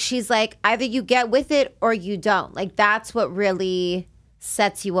 Like, she's like, either you get with it or you don't. Like, that's what really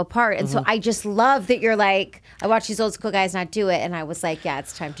sets you apart. And so I just love that you're like, I watch these old school guys not do it, and I was like, yeah,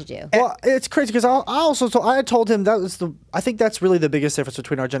 it's time to do. Well, it's crazy because I told him I think that's really the biggest difference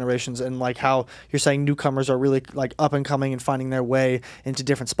between our generations and like how you're saying newcomers are really like up and coming and finding their way into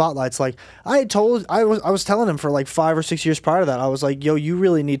different spotlights. Like I was telling him for like 5 or 6 years prior to that, I was like, yo, you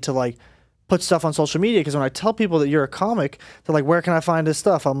really need to like put stuff on social media because when I tell people that you're a comic, they're like, where can I find this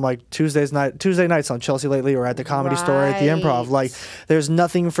stuff? I'm like, Tuesday nights on Chelsea Lately or at the Comedy Store or at the Improv. Like, there's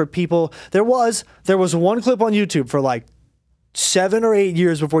nothing for people. There was one clip on YouTube for like 7 or 8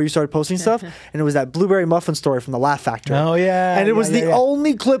 years before you started posting stuff, and it was that blueberry muffin story from the Laugh Factory. Oh, yeah. And it was the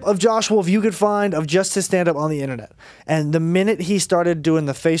only clip of Josh Wolfe you could find of just his stand-up on the internet. And the minute he started doing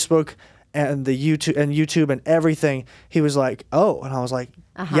the Facebook and the YouTube and everything, he was like, oh. And I was like,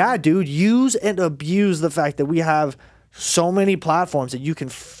 yeah, dude, use and abuse the fact that we have so many platforms that you can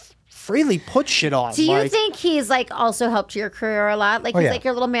freely put shit on. Do you think he's like also helped your career a lot? Like he's like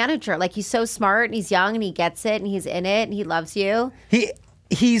your little manager. Like he's so smart and he's young and he gets it and he's in it and he loves you.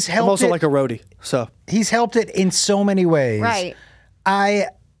 He's helped. I'm also it, like a roadie, so he's helped it in so many ways. Right. I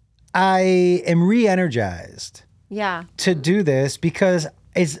am re-energized. Yeah. To do this because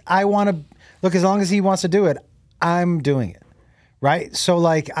I want to look. As long as he wants to do it, I'm doing it. Right. So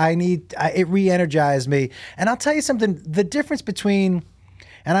like it re-energized me. And I'll tell you something. The difference between,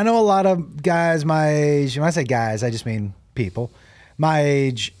 and I know a lot of guys my age. When I say guys, I just mean people my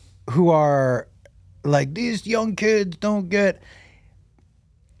age who are like, these young kids don't get.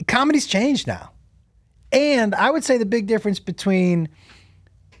 Comedy's changed now. And I would say the big difference between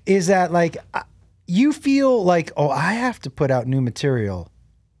is that like you feel like, oh, I have to put out new material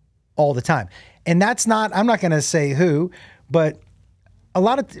all the time. And that's not, I'm not going to say who, but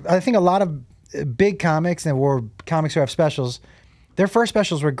I think a lot of big comics or comics who have specials, their first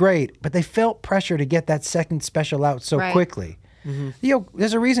specials were great, but they felt pressure to get that second special out so quickly.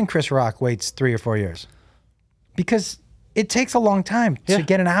 There's a reason Chris Rock waits 3 or 4 years because it takes a long time to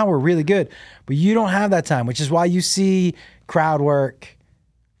get an hour really good, but you don't have that time, which is why you see crowd work.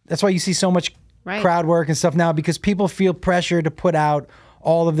 That's why you see so much crowd work and stuff now because people feel pressure to put out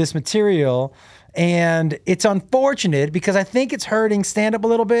all of this material. And it's unfortunate because I think it's hurting stand-up a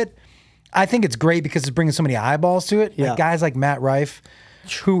little bit. I think it's great because it's bringing so many eyeballs to it. Like guys like Matt Rife,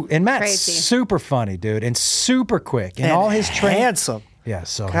 Matt's super funny, dude, and super quick. And all his handsome. Yeah,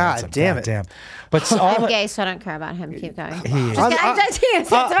 so God handsome. damn God it. damn. But I'm gay, so I don't care about him. Keep going. He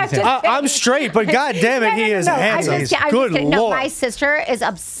is. I'm straight, but God damn it, he is handsome. Good Lord. No, my sister is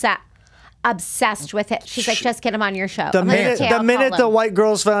obsessed with it. She's like, just get him on your show. The minute the white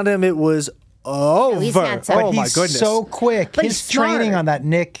girls found him, it was over. He's handsome. Oh my goodness. So quick. But his training on that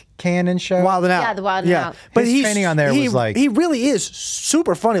Nick Cannon show. Wild and Out. Yeah, the Wild and Out. But his training on there was like. He really is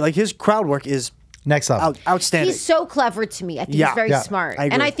super funny. Like his crowd work is next level. Outstanding. He's so clever to me. I think he's very smart. I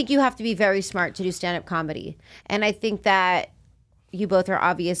agree. And I think you have to be very smart to do stand-up comedy. And I think that you both are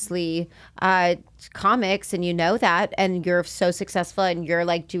obviously comics, and you know that, and you're so successful, and you're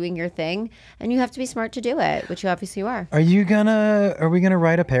like doing your thing, and you have to be smart to do it, which you obviously are. Are we gonna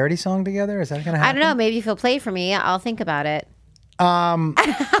write a parody song together? Is that gonna happen? I don't know. Maybe if you'll play for me, I'll think about it.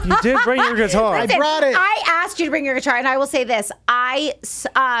 You did bring your guitar. I brought it. I asked you to bring your guitar, and I will say this: I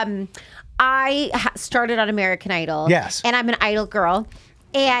started on American Idol. Yes. And I'm an Idol girl.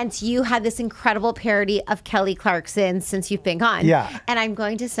 And you had this incredible parody of Kelly Clarkson since you've been gone. Yeah. And I'm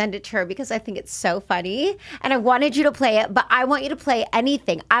going to send it to her because I think it's so funny. And I wanted you to play it, but I want you to play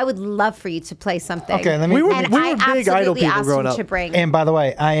anything. I would love for you to play something. Okay, let me. We were And big I Idol absolutely people asked growing him up. to bring. And by the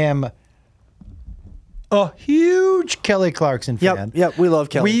way, I am a huge Kelly Clarkson fan. Yep, we love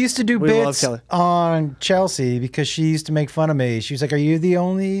Kelly. We used to do We love bits Kelly. on Chelsea because she used to make fun of me. She was like, "Are you the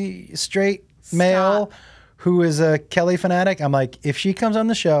only straight male who is a Kelly fanatic?" I'm like, if she comes on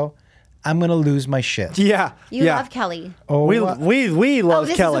the show, I'm gonna lose my shit. Yeah. You yeah. love Kelly. Oh, We love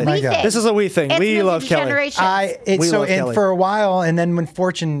this Kelly. Is a we thing. This is a we thing. It's We moving love to Kelly. generations. We love Kelly. And for a while, and then when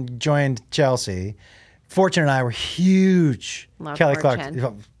Fortune joined Chelsea, Fortune and I were huge Love Kelly Fortune.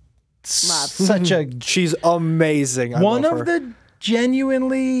 Clarkson. Such a She's amazing. I one love of her. the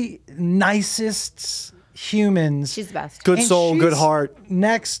genuinely nicest humans. She's the best. Good And soul, good she's heart.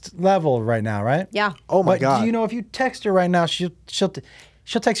 Next level right now, right? Yeah. Oh my But God. do you know if you text her right now, she'll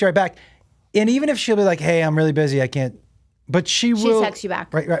text you right back, and even if she'll be like, "Hey, I'm really busy, I can't," but she will text you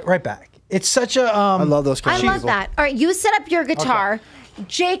back. right back. It's such a I love those kind I of love people. that. All right, you set up your guitar.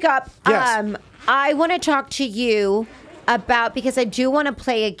 Jacob, Yes. I want to talk to you about, because I do want to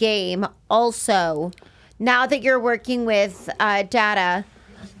play a game also. Now that you're working with data,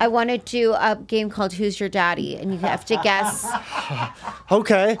 I want to do a game called Who's Your Daddy? And you have to guess.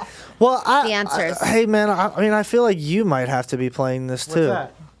 Okay. Well, The answers. hey, man. I mean, I feel like you might have to be playing this too.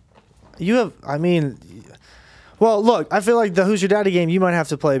 You have. I mean. Well, look. I feel like the Who's Your Daddy game you might have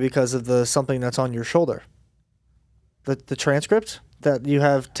to play because of the something that's on your shoulder. The transcript that you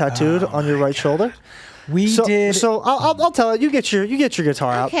have tattooed on your right shoulder. We did. So I'll tell it. You get your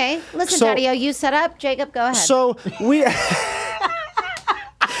guitar out. Okay. Listen, So- Daddy, you set up. Jacob, go ahead. So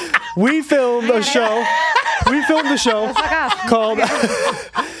we filmed a show. We filmed the show called.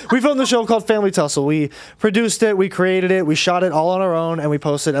 We filmed the show called Family Tussle. We produced it, we created it, we shot it all on our own, and we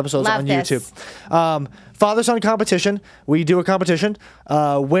posted episodes Love on this. YouTube. Father-son competition. We do a competition.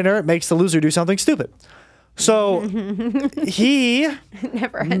 Winner makes the loser do something stupid. So he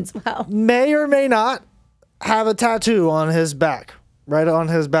Never ends well. may or may not have a tattoo on his back, right on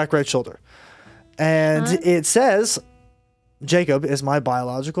his back right shoulder. And it says, Jacob is my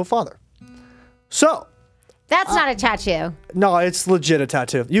biological father. So, That's not a tattoo. no, it's legit a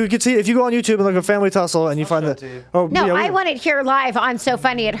tattoo. You can see, if you go on YouTube and look at Family Tussle and you find the... Oh, No, yeah, I want it here live on So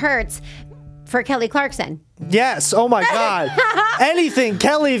Funny It Hurts for Kelly Clarkson. Yes, oh my God. Anything.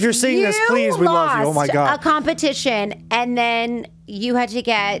 Kelly, if you're seeing this, please, we love you. Oh my lost God. a competition, and then you had to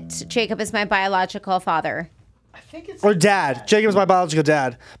get Jacob as my biological father. Or dad. Jacob's my biological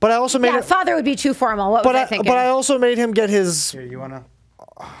dad. But I also made Yeah, it... father would be too formal. What was I thinking? But I also made him get his... Here, you wanna?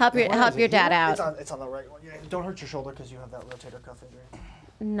 help your dad out. It's on the right one. Yeah, don't hurt your shoulder because you have that rotator cuff injury.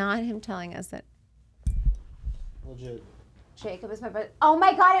 Not him telling us that Legit. Jacob is my brother. Oh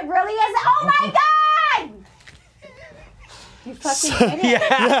my God, it really is. Oh my God! You fucking idiot.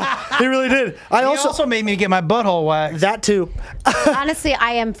 He really did. I He also... also made me get my butthole waxed. That too. Honestly,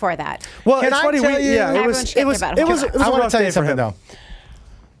 I am for that. Well, Can it's I funny. tell you- Yeah, it Everyone was. should get It was. their It was. butthole It was I a want to rough tell day you for something him. though.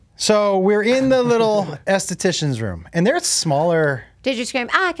 So we're in the little esthetician's room, and there's smaller. Did you scream,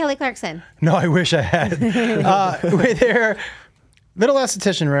 Kelly Clarkson? No, I wish I had. With their little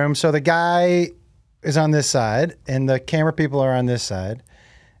esthetician room. So the guy is on this side, and the camera people are on this side,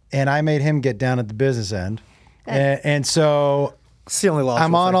 and I made him get down at the business end, and so It's the only loss.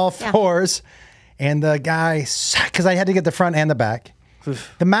 I'm on all fours, and the guy, because I had to get the front and the back.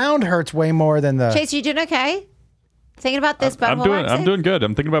 The mound hurts way more than the. Chase, you doing okay? Thinking about this I'm butthole doing. I'm waxing? doing good.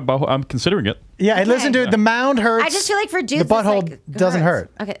 I'm thinking about. I'm considering it. Yeah, and listen to it. The mound hurts. I just feel like for dudes, the butthole it's like, doesn't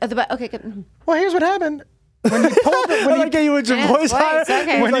hurt. Okay. Oh, the butt. Okay. Good. Well, here's what happened. When he pulled it, I like how you went your Yeah, voice higher. voice,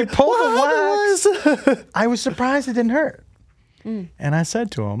 okay. when he pulled the wax, What was? I was surprised it didn't hurt. And I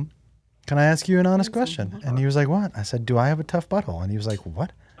said to him, "Can I ask you an honest question?" And he was like, "What?" I said, "Do I have a tough butthole?" And he was like,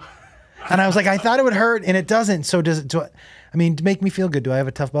 "What?" And I was like, "I thought it would hurt, and it doesn't. So does it? To make me feel good, do I have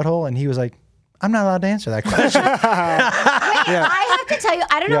a tough butthole?" And he was like, "I'm not allowed to answer that question." I have to tell you,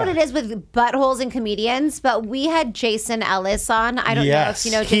 I don't know Yeah. what it is with buttholes and comedians, but we had Jason Ellis on. I don't know if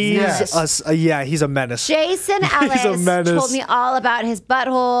you know Jason He's Ellis. he's a menace. Jason a Ellis menace. told me all about his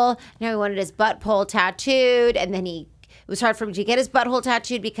butthole. Now he wanted his butthole tattooed, and then he was hard for him to get his butthole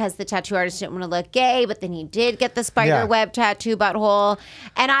tattooed because the tattoo artist didn't want to look gay, but then he did get the spider web tattoo butthole.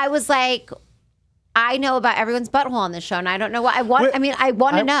 And I was like, I know about everyone's butthole on this show, and I don't know what I want. I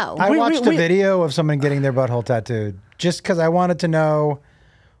want to know. I watched a video of someone getting their butthole tattooed just because I wanted to know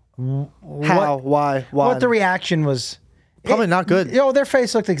How? Why? what the reaction was. Probably not good. Their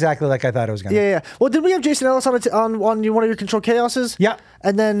face looked exactly like I thought it was going to. Yeah. Well, did we have Jason Ellis on one of your Control Chaoses? Yeah.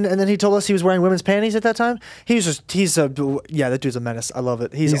 And then he told us he was wearing women's panties at that time. That dude's a menace. I love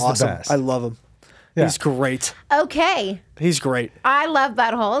it. He's awesome. The best. I love him. Yeah. He's great. Okay. He's great. I love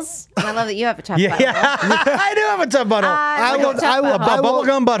buttholes. And I love that you have a tough butthole. I do have a tough butthole. I will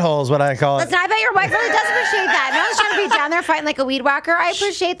Bubblegum butthole is what I call it. Listen, I bet your wife really does appreciate that. No one's trying to be down there fighting like a weed whacker. I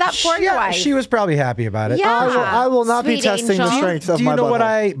appreciate that for your wife. She was probably happy about it. Yeah. I will not be Sweet testing angel. the strength of Do you my know what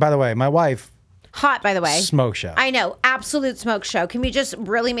butthole. by the way, my wife, Hot, by the way. smoke show. I know. Absolute smoke show. Can we just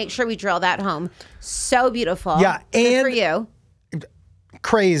really make sure we drill that home? So beautiful. Yeah, Good and for you.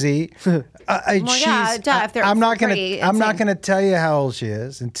 Crazy. I'm not gonna tell you how old she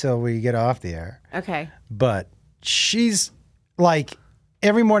is until we get off the air. Okay. But she's like,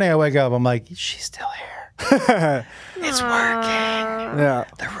 every morning I wake up, I'm like, she's still here. It's working. Yeah.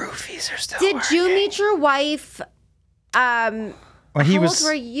 The roofies are still Did working. you meet your wife? When How he old was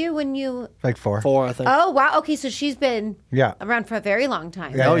were you when you? like 4. 4, I think. Oh wow. Okay, so she's been Yeah. around for a very long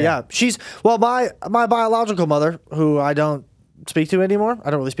time. Yeah. Oh yeah, she's my biological mother, who I don't speak to anymore. I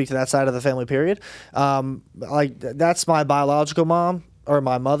don't really speak to that side of the family. Period. That's my biological mom or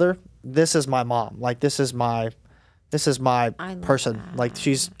my mother. This is my mom. Like this is my person. that. Like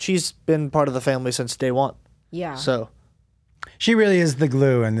she's been part of the family since day one. Yeah. So She really is the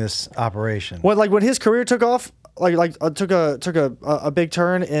glue in this operation. when his career took off. Took a big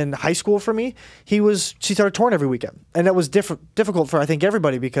turn in high school for me. She started touring every weekend, and that was difficult for I think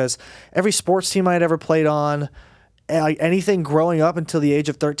everybody because every sports team I had ever played on, anything growing up until the age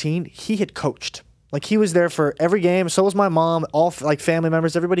of 13, he had coached. Like he was there for every game. So was my mom. All family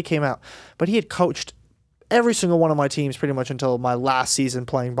members, everybody came out, but he had coached every single one of my teams pretty much until my last season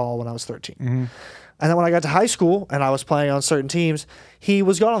playing ball when I was 13. Mm-hmm. And then when I got to high school and I was playing on certain teams, he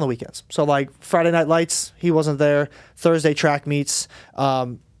was gone on the weekends. So like Friday night lights, he wasn't there. Thursday track meets.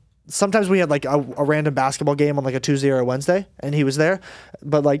 Sometimes we had like a random basketball game on like a Tuesday or a Wednesday, and he was there.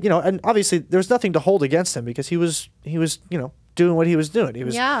 But and obviously there's nothing to hold against him because he was doing what he was doing. He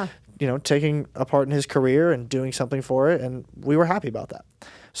was taking a part in his career and doing something for it, and we were happy about that.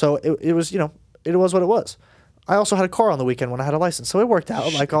 So it was it was what it was. I also had a car on the weekend when I had a license, so it worked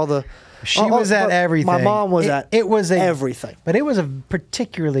out. Like all the She was at everything. My mom was at everything. But it was a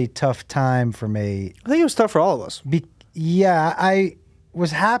particularly tough time for me. I think it was tough for all of us. I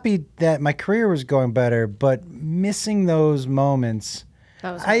was happy that my career was going better, but missing those moments.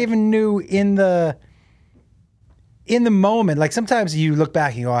 I even knew in the moment, like sometimes you look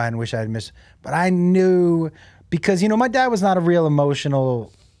back and you go, I wish I had missed. But I knew because, my dad was not a real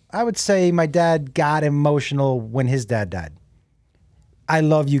emotional. I would say my dad got emotional when his dad died. I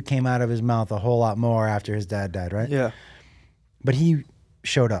love you came out of his mouth a whole lot more after his dad died, right? Yeah. But he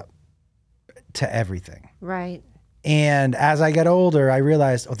showed up to everything. Right. And as I got older, I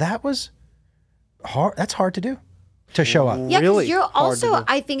realized, that was hard. That's hard to do, to show up. Yeah, because Really you're hard to also, do.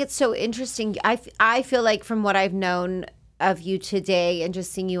 I think it's so interesting. I feel like from what I've known of you today and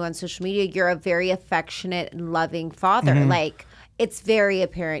just seeing you on social media, you're a very affectionate and loving father. Mm-hmm. Like, it's very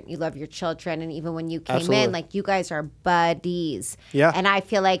apparent you love your children. And even when you came Absolutely. in, like, you guys are buddies. Yeah. And I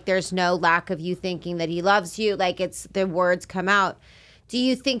feel like there's no lack of you thinking that he loves you. Like, the words come out. Do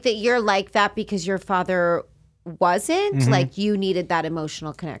you think that you're like that because your father wasn't? Like, you needed that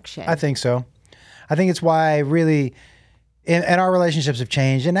emotional connection? I think so. I think it's why really, and our relationships have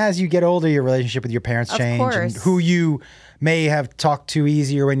changed. And as you get older, your relationship with your parents change. And course. who you may have talked to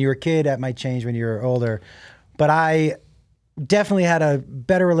easier when you were a kid, that might change when you're older. But I definitely had a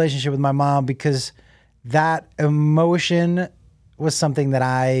better relationship with my mom because that emotion was something that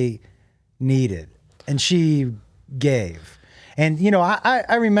I needed and she gave. And,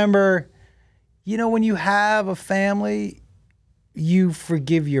 I remember, when you have a family, you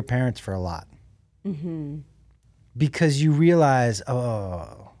forgive your parents for a lot. Mm-hmm. Because you realize,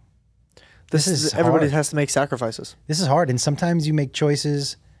 this is everybody hard. has to make sacrifices. This is hard. And sometimes you make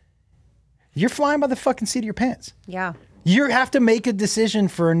choices. You're flying by the fucking seat of your pants. Yeah. You have to make a decision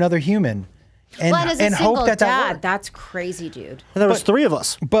for another human. And, Well, and as a and single hope that dad, works. that's crazy, dude. And there was 3 of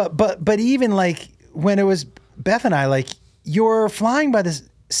us. But even like when it was Beth and I, like you're flying by the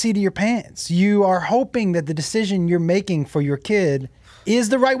seat of your pants. You are hoping that the decision you're making for your kid is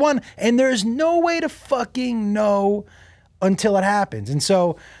the right one. And there's no way to fucking know until it happens. And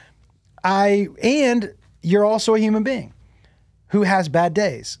so you're also a human being who has bad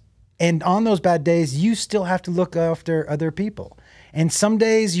days. And on those bad days, you still have to look after other people. And some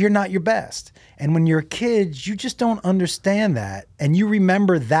days you're not your best. And when you're a kid, you just don't understand that. And you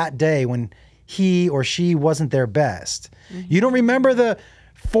remember that day when he or she wasn't their best. You don't remember the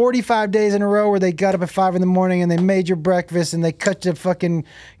 45 days in a row where they got up at 5 in the morning and they made your breakfast and they cut the fucking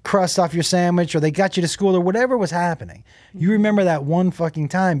crust off your sandwich or they got you to school or whatever was happening. You remember that one fucking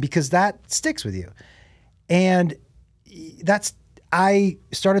time because that sticks with you. And I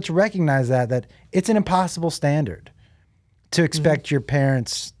started to recognize that it's an impossible standard to expect your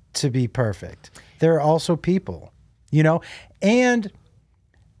parents to be perfect. They're also people, you know? And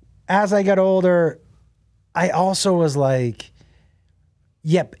as I got older, I also was like,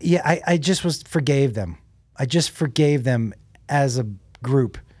 I just forgave them. I just forgave them as a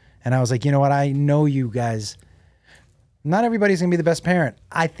group. And I was like, you know what? I know you guys, not everybody's gonna be the best parent.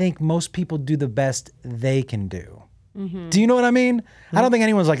 I think most people do the best they can do. Do you know what I mean? I don't think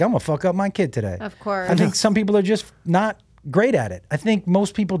anyone's like, I'm gonna fuck up my kid today. Of course. I think some people are just not great at it. I think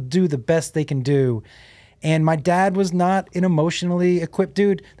most people do the best they can do. And my dad was not an emotionally equipped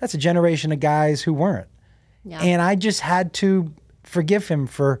dude. That's a generation of guys who weren't. Yeah. And I just had to forgive him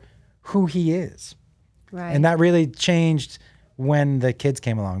for who he is. Right. And that really changed when the kids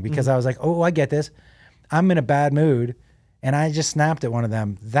came along because I was like, oh, I get this. I'm in a bad mood. And I just snapped at one of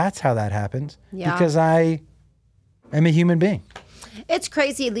them. That's how that happened. Yeah. Because I am a human being. It's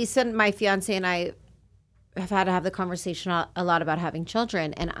crazy. Lisa, my fiance, and I have had to have the conversation a lot about having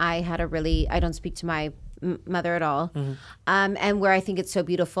children. And I don't speak to my mother at all. And where I think it's so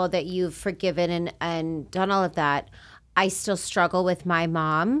beautiful that you've forgiven and done all of that, I still struggle with my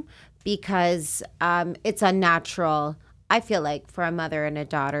mom because it's unnatural, I feel like, for a mother and a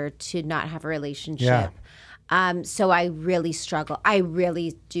daughter to not have a relationship. Yeah. So I really struggle. I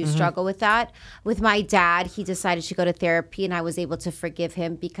really do struggle with that. With my dad, he decided to go to therapy and I was able to forgive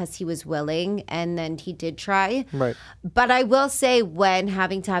him because he was willing and then he did try. Right. But I will say when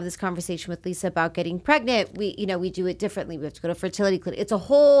having to have this conversation with Lisa about getting pregnant, we do it differently. We have to go to fertility clinic. It's a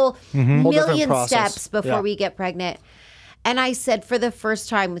whole million process. steps before we get pregnant. And I said, for the first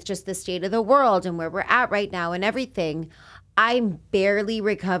time with just the state of the world and where we're at right now and everything, I'm barely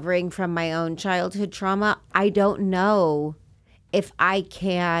recovering from my own childhood trauma. I don't know if I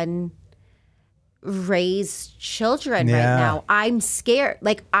can raise children right now. I'm scared.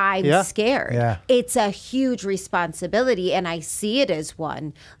 Like, I'm scared. Yeah. It's a huge responsibility, and I see it as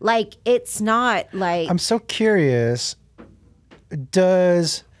one. Like, it's not like... I'm so curious.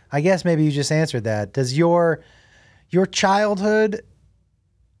 I guess maybe you just answered that. Does your childhood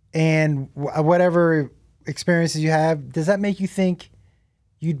and whatever experiences you have, does that make you think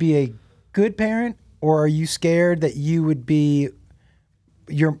you'd be a good parent, or are you scared that you would be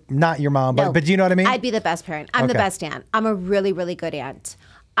not your mom, but do you know what I mean? I'd be the best parent. I'm the best aunt. I'm a really, really good aunt.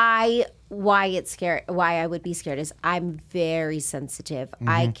 Why I would be scared is I'm very sensitive.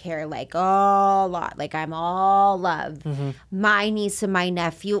 I care like a lot. Like, I'm all love. My niece and my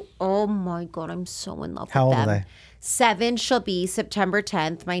nephew, oh my God, I'm so in love with them. How old are they? 7, she'll be September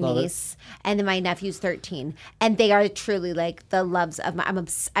 10th, my niece, and then my nephew's 13. And they are truly like the loves of I'm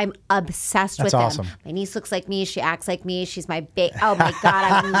obsessed with them. Awesome. My niece looks like me. She acts like me. She's my oh my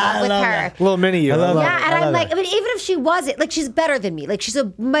God, I'm in love with her. Little mini you. Yeah, and I'm like, I mean, even if she wasn't, like, she's better than me. Like, she's a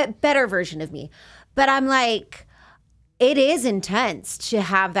better version of me. But I'm like, it is intense to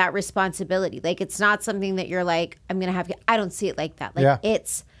have that responsibility. Like, it's not something that you're like, I'm going to have, I don't see it like that. Like,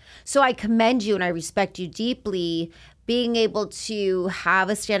 it's, so I commend you and I respect you deeply, being able to have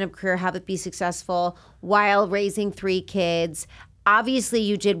a stand-up career, have it be successful while raising 3 kids. Obviously,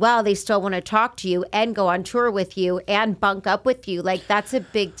 you did well. They still want to talk to you and go on tour with you and bunk up with you. Like, that's a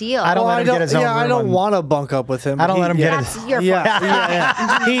big deal. I don't let him get his own room. I don't want to bunk up with him. I don't let him get That's his. your fault.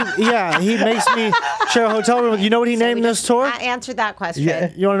 He makes me share a hotel room. You know what he named this tour? I answered that question.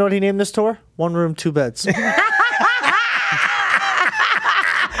 Yeah. You want to know what he named this tour? 1 room, 2 beds.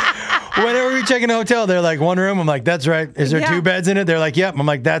 Whenever we check in a hotel, they're like, 1 room. I'm like, that's right. Is there 2 beds in it? They're like, yep. I'm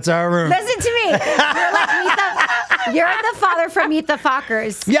like, that's our room. Listen to me. You're the father from Meet the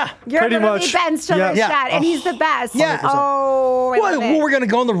Fockers. Yeah, You're pretty literally much. Ben Stiller's dad, and he's the best. Yeah. Oh, I love it. We're going to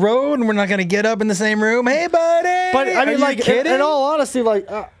go on the road and we're not going to get up in the same room. Hey, buddy. But I mean, like, kidding? in all honesty, like,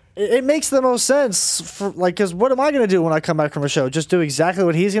 it makes the most sense for, like, because what am I going to do when I come back from a show? Just do exactly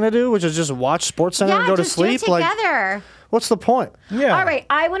what he's going to do, which is just watch SportsCenter and go to sleep? Do it together. Like, what's the point? Yeah. All right,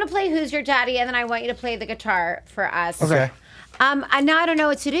 I want to play Who's Your Daddy, and then I want you to play the guitar for us. Okay. And now I don't know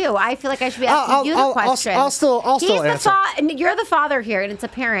what to do. I feel like I should be asking you the question. I'll still answer. And you're the father here, and it's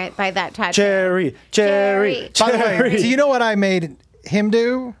apparent by that tattoo. Jerry. By the way, do you know what I made him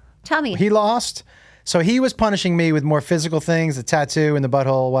do? Tell me. He lost. So he was punishing me with more physical things, the tattoo and the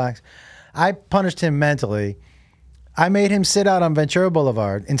butthole wax. I punished him mentally. I made him sit out on Ventura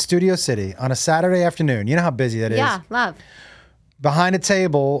Boulevard in Studio City on a Saturday afternoon. You know how busy that is? Yeah, love. Behind a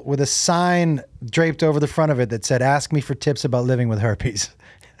table with a sign draped over the front of it that said, "Ask me for tips about living with herpes."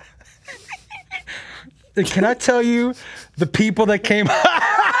 Can I tell you the people that came?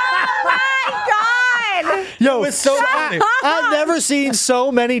 Yo, was so funny. I've never seen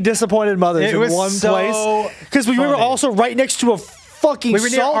so many disappointed mothers It in was one so place. Because we were funny. also right next to a fucking We were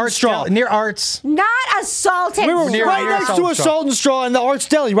near Salt and Arts. Straw. Near Arts. Not a salt and We were near right Near next Salt to and a Straw. Salt and Straw and the Arts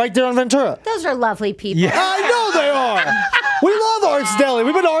Deli right there on Ventura. Those are lovely people. Yeah. I know they are. We love Arts Deli.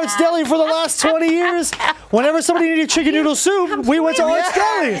 We've been to Arts Deli for the last 20 years. Whenever somebody needed chicken noodle soup, we went to Arts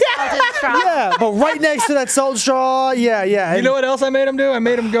Deli. Salt and straw. Yeah, but right next to that Salt and Straw, yeah. You And know what else I made him do? I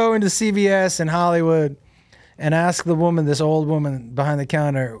made him go into CVS in Hollywood and ask the woman, this old woman behind the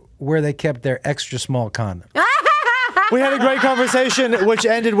counter, where they kept their extra small condom. we had a great conversation, which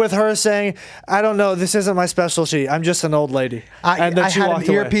ended with her saying, "I don't know, this isn't my specialty. I'm just an old lady." And then I she had walked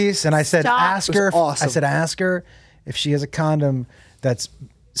an away. earpiece, and I said, Stop. "Ask her." It was awesome. I said, "Ask her if she has a condom that's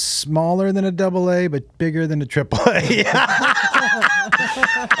smaller than a AA but bigger than a AAA."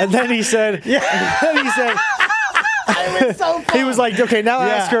 And then he said, he was like, "Okay, now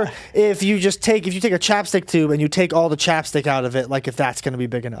Yeah. ask her if you take a chapstick tube and you take all the chapstick out of it, like if that's going to be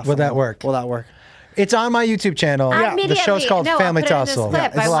big enough." Will that work? Will that work? It's on my YouTube channel. Immediately. The show's called no, Family I'll put it in Tussle. this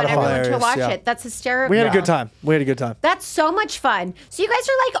clip. It's I a lot want of fun. everyone to Hilarious, watch yeah. it. That's hysterical. We had a good time. That's so much fun. So you guys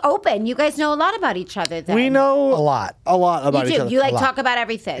are like open. You guys know a lot about each other then. We know A lot. about You each do. other. You like lot. talk about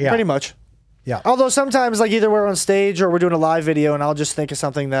everything. Yeah. Pretty much. Yeah. Although sometimes, like, either we're on stage or we're doing a live video, and I'll just think of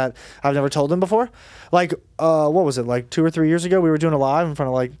something that I've never told them before. Like, what was it? Like 2 or 3 years ago, we were doing a live in front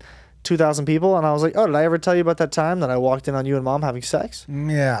of like 2,000 people, and I was like, "Oh, did I ever tell you about that time that I walked in on you and Mom having sex?"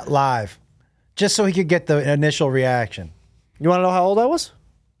 Yeah, live. Just so he could get the initial reaction. You want to know how old I was?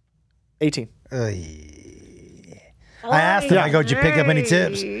 18. I asked him, Yeah. I go, "Did you pick up any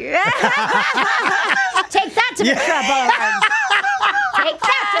tips?" Take that to the trouble. Take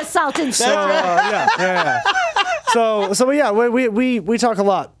that to Salt and So Straw. yeah. So yeah, we talk a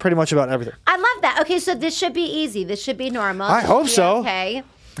lot, pretty much about everything. I love that. Okay, so this should be easy. This should be normal. I This hope should be so. Okay.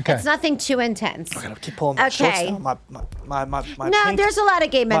 Okay. It's nothing too intense. I gotta keep pulling my shorts Okay. down. My No, pink- there's a lot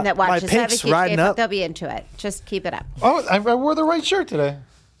of gay men my- that my watch this. I have a pink's huge riding gay up. They'll be into it. Just keep it up. Oh, I wore the right shirt today.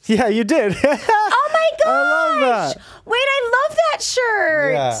 Yeah, you did. Oh my gosh! I love that. Wait, I love that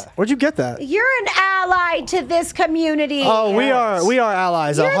shirt. Yeah. Where'd you get that? You're an ally to this community. Oh, we are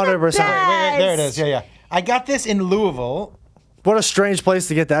allies, You're the 100%. best. Wait, there it is. Yeah. I got this in Louisville. What a strange place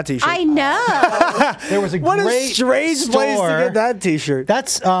to get that T-shirt. I know. There was a What a great strange place to store. get that T-shirt.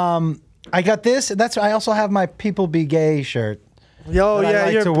 That's I got this. I also have my People Be Gay shirt. Yo, that I yeah,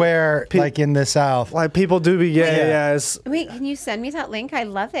 like you're to wear like in the South. like people do be gay. Yeah. Yeah, it's, Wait, can you send me that link? I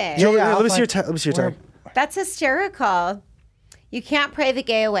love it. Yo, Yeah, let me I'll see your find- let me see your where- tag. That's hysterical. You can't pray the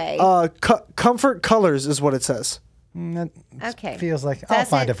gay away. Comfort Colors is what it says. That Okay. feels like I'll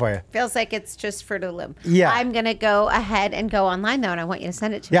find it for you. Feels like it's just Fruit of the Loom. Yeah. I'm gonna go ahead and go online though, and I want you to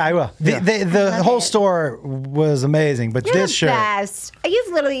send it to Yeah, me. I will. The love whole it. store was amazing, but You're this the shirt. best.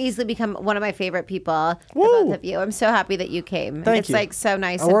 You've literally easily become one of my favorite people. The Woo. both of you. I'm so happy that you came. Thank it's you. like so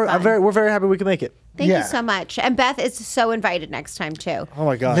nice and We're fun. we're very happy we can make it. Thank Yeah. you so much. And Beth is so invited next time too. Oh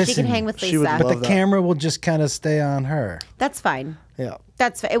my gosh. She Listen, can hang with she would Lisa. love But the that. camera will just kind of stay on her. That's fine. Yeah.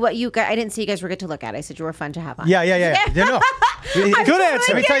 That's fine. What you guys, I didn't see you guys were good to look at. I said you were fun to have on. Yeah. You know, Good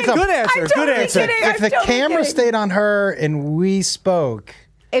answer. Let me tell you something. Good answer. I'm Good totally answer. kidding. if I'm the totally camera kidding. stayed on her and we spoke,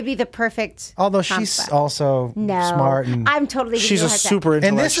 It'd be the perfect. although she's combo. also no. smart and I'm totally. giving She's you a hard time. super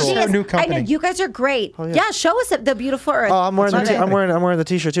And this is intellectual. her new I company. know you guys are great. Yeah. Show us the beautiful earth. Oh, I'm wearing Love it. I'm wearing the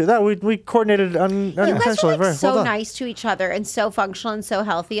T-shirt too. That we coordinated You guys unintentionally. are like Very so well done. nice to each other and so functional and so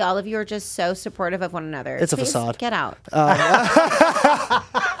healthy. All of you are just so supportive of one another. It's a Please facade. Get out.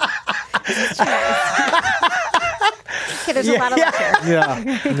 Okay, there's a lot of love here.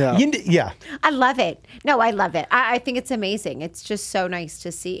 Yeah. yeah. I love it. No, I love it. I think it's amazing. It's just so nice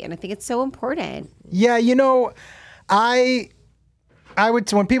to see, and I think it's so important. Yeah, you know, I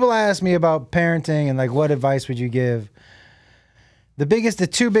would, when people ask me about parenting and like what advice would you give, the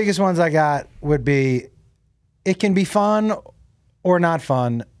two biggest ones I got would be, it can be fun or not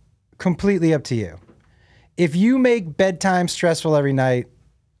fun, completely up to you. If you make bedtime stressful every night,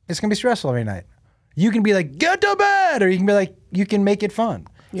 it's gonna be stressful every night. You can be like, get to bed, or you can be like, you can make it fun.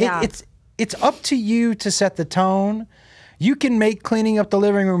 Yeah. It's up to you to set the tone. You can make cleaning up the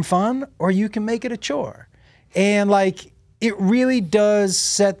living room fun, or you can make it a chore. And like, it really does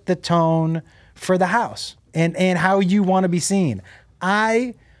set the tone for the house and how you want to be seen.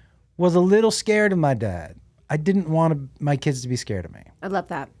 I was a little scared of my dad. I didn't want my kids to be scared of me. I love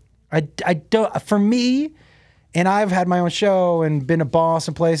that. I don't, for me, and I've had my own show and been a boss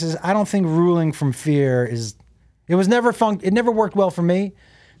in places, I don't think ruling from fear it was never fun. It never worked well for me.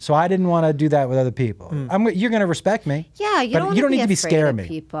 So I didn't want to do that with other people. You're going to respect me. Yeah, you but don't need to be afraid scared of of me.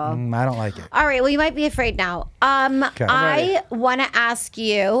 people. I don't like it. All right, well, you might be afraid now. Okay. I want to ask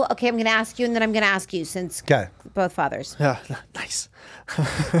you. Okay, I'm going to ask you, and then I'm going to ask you since both fathers. Yeah, nice.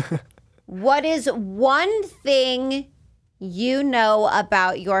 What is one thing you know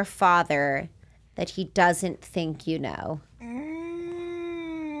about your father that he doesn't think you know?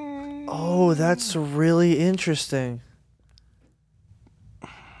 Oh, that's really interesting.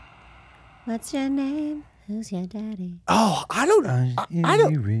 What's your name? Who's your daddy? Oh, I don't know. Yeah. I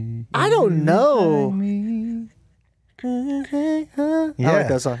like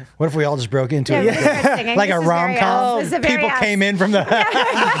that song. What if we all just broke into Yeah, it? we started singing. Like This a is very us. rom-com? This is very People us. came in from the...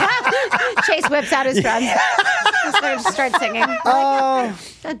 Chase whips out his drums. Start singing.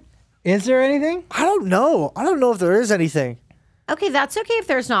 Is there anything? I don't know. I don't know if there is anything. Okay, that's okay if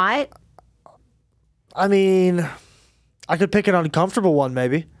there's not. I mean, I could pick an uncomfortable one,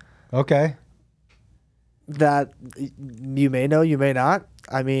 maybe. Okay. That you may know, you may not.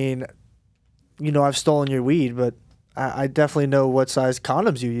 I mean, I've stolen your weed, but I definitely know what size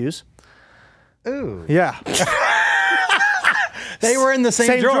condoms you use. Ooh. Yeah. They were in the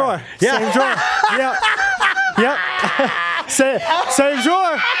same drawer. Yeah. Same drawer. Yep. Yep. Same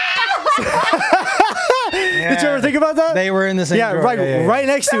drawer. Did you ever think about that? They were in the same drawer. Right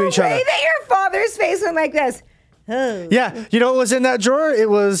next to each The other. way that your father's face went like this. Oh. Yeah. You know what was in that drawer? It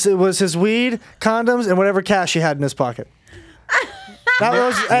was his weed, condoms, and whatever cash he had in his pocket. That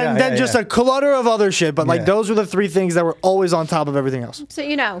was, and then just a clutter of other shit. But like those were the three things that were always on top of everything else. So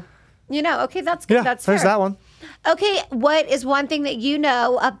you know. Okay, that's good. Yeah, That's fair. there's that one. Okay, what is one thing that you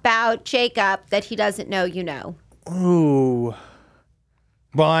know about Jacob that he doesn't know you know? Ooh.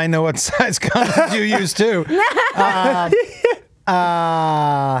 Well, I know what size condoms you use too.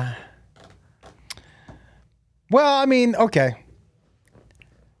 Well, I mean, okay.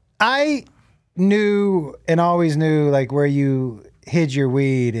 I knew and always knew like where you hid your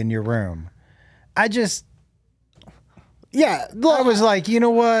weed in your room. Yeah, I was like, you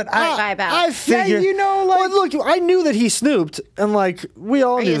know what? Vibe out. I figured. Yeah, well, look, I knew that he snooped, and like we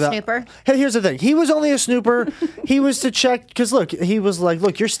all Are knew you a that. snooper? Hey, here's the thing: he was only a snooper. He was to check because look, he was like,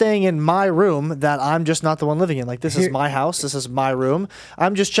 look, you're staying in my room that I'm just not the one living in. Like this is my house. This is my room.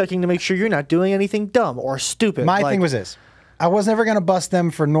 I'm just checking to make sure you're not doing anything dumb or stupid. My thing was this: I was never going to bust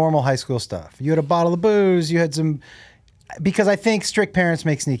them for normal high school stuff. You had a bottle of booze. You had some, because I think strict parents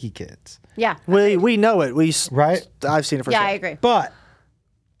make sneaky kids. Yeah. we know it. Right? I've seen it for Yeah, sure. I agree. But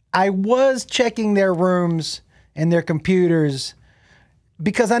I was checking their rooms and their computers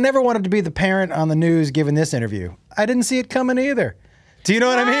because I never wanted to be the parent on the news giving this interview. I didn't see it coming either. Do you know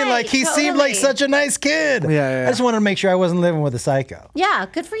what I mean? Like he seemed like such a nice kid. Yeah. I just wanted to make sure I wasn't living with a psycho. Yeah,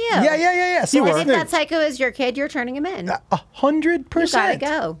 good for you. Yeah. So And if that psycho is your kid, you're turning him in. 100%. You gotta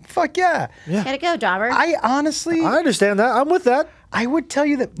go. Fuck yeah. Gotta go, Dauber. I honestly, I understand that. I'm with that. I would tell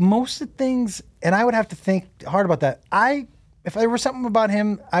you that most of the things, and I would have to think hard about that. If there was something about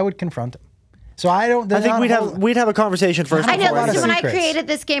him, I would confront him. So I don't. I think we'd have a conversation first. I know, before because when I secrets. created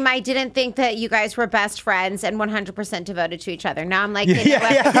this game, I didn't think that you guys were best friends and 100% devoted to each other. Now I'm like,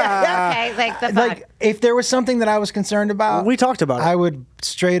 okay, like the fuck. Like if there was something that I was concerned about, We talked about it. I would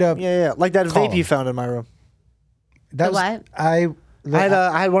straight up. Yeah, like that Call vape you him. found in my room. That what? I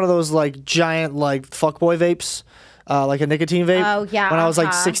had one of those like giant like fuckboy vapes, like a nicotine vape. Oh, yeah, When I was like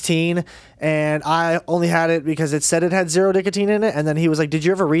uh-huh. 16, and I only had it because it said it had 0 nicotine in it. And then he was like, "Did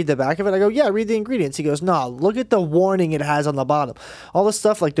you ever read the back of it?" I go, "Yeah, read the ingredients." He goes, "No, look at the warning it has on the bottom. All the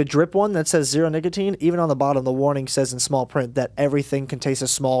stuff like the drip one that says 0 nicotine. Even on the bottom, the warning says in small print that everything contains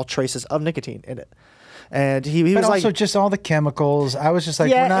small traces of nicotine in it." And he but was also like, just all the chemicals. I was just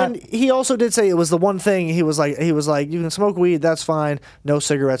like, yeah, we're not. and he also did say it was the one thing. He was like, you can smoke weed, that's fine. No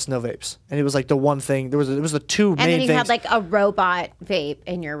cigarettes, no vapes. And it was like the one thing. It was the two and main then things. you had like a robot vape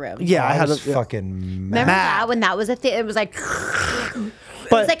in your room. yeah, I had was a, fucking Remember mad. that when that was a thing? It was like, it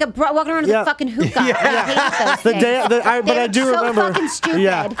But- was like a bro walking around with Yeah. a fucking hookah. I hate those the things. day, but I do so remember. fucking stupid.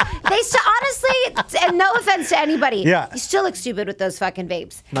 Yeah. They still, honestly, and no offense to anybody, Yeah. you still look stupid with those fucking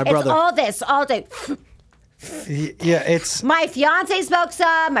vapes. My brother. It's all this, all day. Yeah, it's My fiance smokes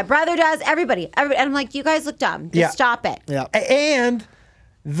some. My brother does. Everybody. And I'm like, you guys look dumb. Just Yeah. stop it. Yeah. and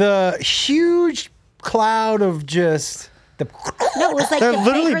the huge cloud of just the. No, it was like They're the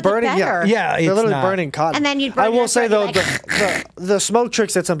literally bigger, burning. the better. Yeah, They're it's literally not. burning cotton. And then you'd burn I will your say though, throat, the smoke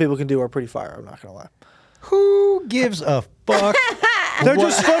tricks that some people can do are pretty fire. I'm not gonna lie. Who gives a fuck? They're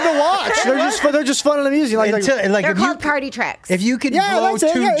just fun to watch. They're just fun and amusing. They're called party tricks. If you could blow that's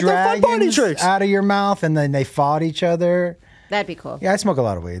it. two Yeah, they're fun party dragons tricks. out of your mouth and then they fought each other. That'd be cool. Yeah, I smoke a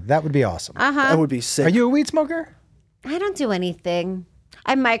lot of weed. That would be awesome. That would be sick. Are you a weed smoker? I don't do anything.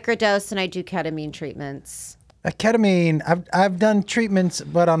 I microdose and I do ketamine treatments. Ketamine, I've done treatments,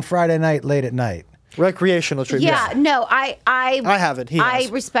 but on Friday night, late at night. Recreational treatment. Yeah, no, I haven't. I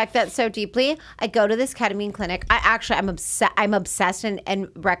respect that so deeply. I go to this ketamine clinic. I'm obsessed and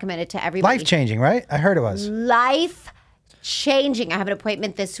recommend it to everybody. Life changing, right? I heard it was. Life changing. I have an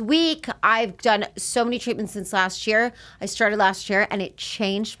appointment this week. I've done so many treatments since last year. I started last year and it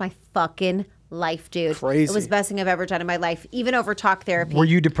changed my fucking life, dude. Crazy. It was the best thing I've ever done in my life, even over talk therapy. Were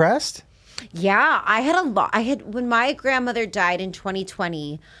you depressed? Yeah, I had a lot. When my grandmother died in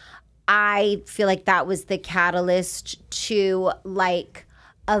 2020, I feel like that was the catalyst to like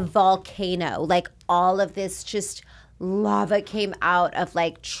a volcano. Like all of this just lava came out of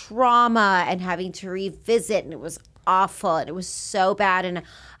like trauma and having to revisit, and it was awful and it was so bad, and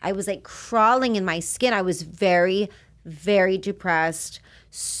I was like crawling in my skin. I was very, very depressed,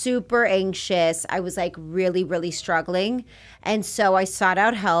 super anxious. I was like really, really struggling. And so I sought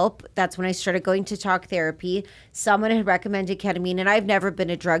out help. That's when I started going to talk therapy. Someone had recommended ketamine, and I've never been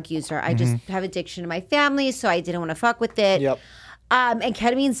a drug user. I just have addiction in my family, so I didn't want to fuck with it. Yep. And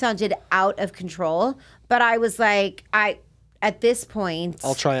ketamine sounded out of control, but I was like, at this point,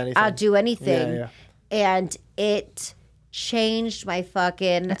 I'll try anything. I'll do anything. Yeah. And it changed my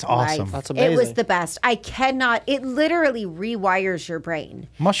fucking That's awesome. life. That's It was amazing. the best. It literally rewires your brain.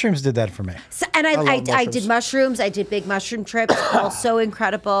 Mushrooms did that for me. So, and I love did mushrooms. I did big mushroom trips. Also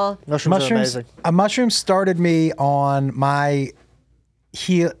incredible. Mushrooms are amazing. Mushrooms started me on my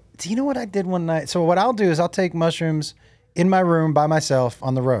heel. Do you know what I did one night? So what I'll do is I'll take mushrooms in my room by myself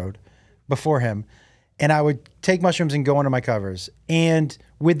on the road before him, and I would take mushrooms and go under my covers, and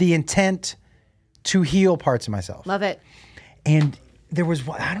with the intent to heal parts of myself. Love it. And there was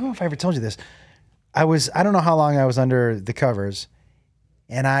one, I don't know if I ever told you this. I don't know how long I was under the covers,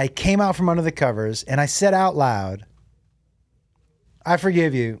 and I came out from under the covers and I said out loud, I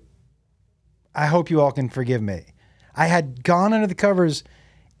forgive you. I hope you all can forgive me. I had gone under the covers,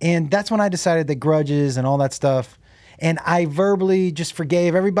 and that's when I decided that grudges and all that stuff. And I verbally just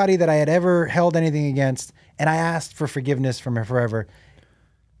forgave everybody that I had ever held anything against, and I asked for forgiveness from her forever.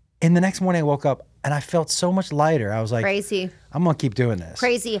 And the next morning I woke up and I felt so much lighter. I was like, Crazy. I'm going to keep doing this.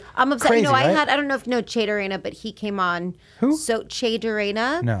 Crazy. I'm upset. Crazy, I right? don't know if you know Che Durena, but he came on. Who? So Che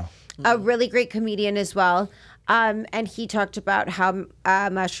Durena. No. A really great comedian as well. And he talked about how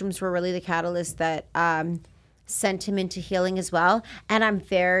mushrooms were really the catalyst that sent him into healing as well. And I'm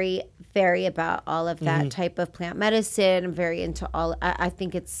very, very about all of that type of plant medicine. I'm very into all. I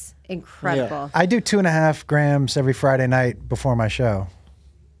think it's incredible. I do 2.5 grams every Friday night before my show.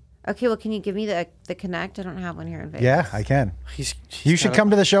 Okay, well, can you give me the connect? I don't have one here in Vegas. Yeah, I can. He's You should come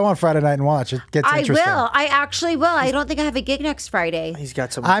to the show on Friday night and watch. It gets I interesting. will. I actually will. I don't think I have a gig next Friday. He's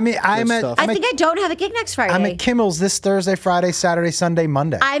got some. I'm good at- stuff. I think I don't have a gig next Friday. I'm at Kimmel's this Thursday, Friday, Saturday, Sunday,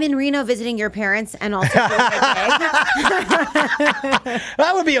 Monday. I'm in Reno visiting your parents and also doing a gig.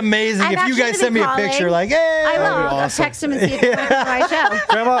 That would be amazing I'm if you actually guys gonna send be me a calling. picture like, hey. I will. I'll awesome. text him and see if he wants to my show.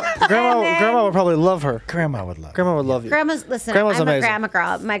 Grandma would probably love her. Grandma would love it. Grandma would love you. Grandma's I'm amazing. a grandma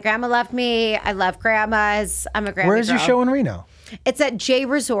girl. My grandma loved me. I love grandmas. I'm a grandma Where's girl. your show in Reno? It's at J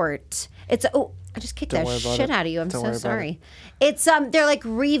Resort. It's I just kicked that worry about shit it. out of you. I'm Don't so worry about sorry. It's they're like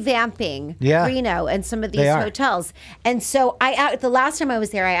revamping Yeah. Reno and some of They these are. hotels. And so the last time I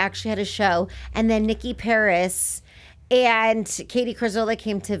was there, I actually had a show, and then Nikki Paris and Katie Crizzola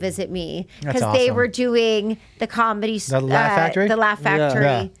came to visit me That's because they awesome. were doing the comedy The Laugh Factory? The Laugh Factory.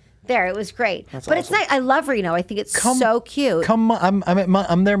 Yeah. There, it was great. But it's nice. I love Reno. I think it's so cute. Come,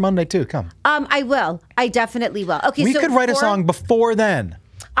 I'm there Monday too. Come. I will. I definitely will. Okay, We so could write a before- song before then.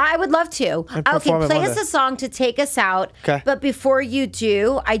 I would love to. Okay, perform it play us Monday. a song to take us out. Okay. But before you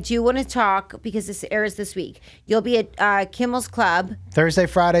do, I do want to talk, because this airs this week. You'll be at Kimmel's Club. Thursday,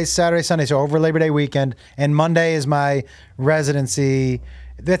 Friday, Saturday, Sunday. So over Labor Day weekend, and Monday is my residency.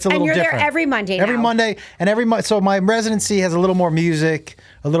 That's a little you're there different. every Monday Every now. Monday and every month. So my residency has a little more music,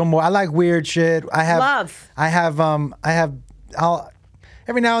 a little more. I like weird shit. I have Love. I'll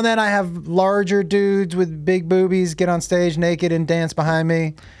every now and then I have larger dudes with big boobies get on stage naked and dance behind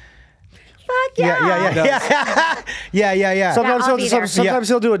me. Fuck yeah. Yeah. Sometimes, I'll be there. sometimes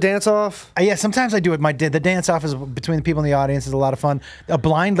he'll do a dance off. Yeah, sometimes I do it. The dance off is between the people in the audience is a lot of fun. A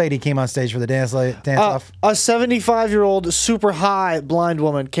blind lady came on stage for the dance off. A 75-year-old super high blind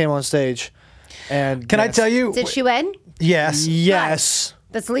woman came on stage, and Can I tell you? Did she win? Yes. Yes.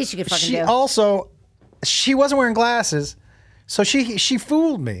 That's the least you could fucking do. She wasn't wearing glasses, So she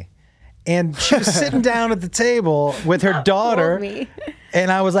fooled me. And she was sitting down at the table with her daughter. me.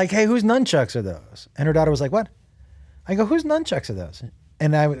 And I was like, hey, whose nunchucks are those? And her daughter was like, what? I go, whose nunchucks are those?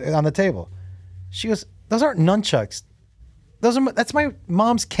 And I on the table. She goes, those aren't nunchucks. That's my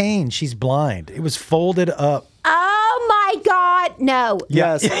mom's cane. She's blind. It was folded up. Oh my God, no.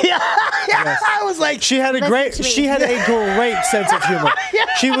 Yes. Yes. I was like, She had a great sense of humor.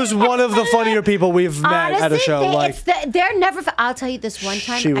 She was one of the funnier people we've met Honestly, at a show. they're never. I'll tell you this one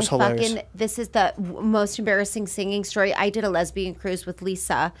time. She was hilarious. This is the most embarrassing singing story. I did a lesbian cruise with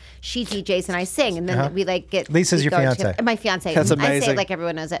Lisa. She DJs and I sing, and then we like get. Lisa's we your go fiance. together. My fiance. That's I say amazing. it like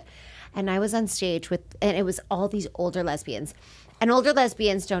everyone knows it. And I was on stage and it was all these older lesbians, and older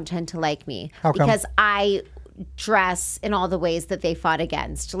lesbians don't tend to like me because I dress in all the ways that they fought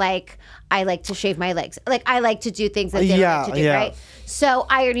against. Like, I like to shave my legs. Like, I like to do things that they don't like to do, right? So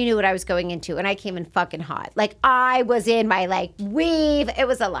I already knew what I was going into, and I came in fucking hot. Like, I was in my, like, weave. It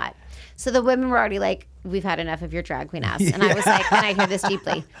was a lot. So the women were already like, we've had enough of your drag queen ass. And I was like, and I hear this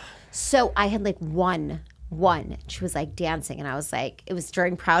deeply. So I had, like, one. She was, like, dancing, and I was like, it was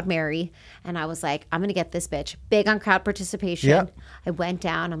during Proud Mary, and I was like, I'm going to get this bitch. Big on crowd participation. Yep. I went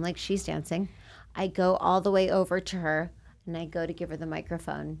down. I'm like, she's dancing. I go all the way over to her, and I go to give her the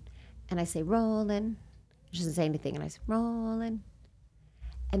microphone, and I say, rollin'. She doesn't say anything, and I say, rollin'.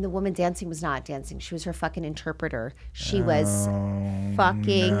 And the woman dancing was not dancing. She was her fucking interpreter. She was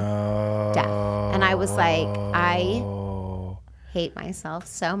fucking deaf. And I was like, I hate myself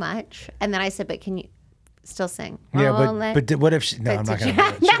so much. And then I said, but can you still sing? Yeah, but what if she... No, I'm not going to do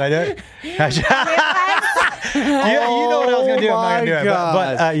it. Should I do it? You know what I was going to do. I'm not going to do it.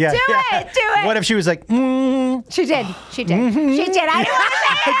 But yeah. Do it. What if she was like, She did. She did. I didn't want to say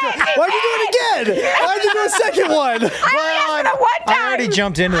it. Why'd you do it again? Why'd you do a second one? I already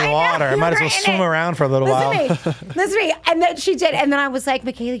jumped into the water. I might as well swim around for a little while. Listen to me. And then she did. And then I was like,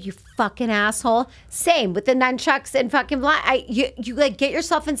 Michaela, you fucking asshole. Same with the nunchucks and fucking blind. You like get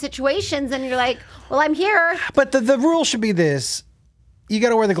yourself in situations and you're like, well, I'm here. But the rule should be this. You got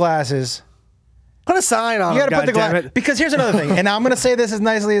to wear the glasses. Put a sign on. You got to put the glasses. glasses. Because here's another thing. And I'm going to say this as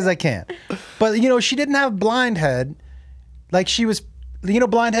nicely as I can. But, you know, she didn't have blind head. Like she was, you know,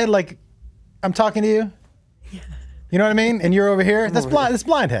 blind head, like I'm talking to you. You know what I mean? And you're over here. That's blind. That's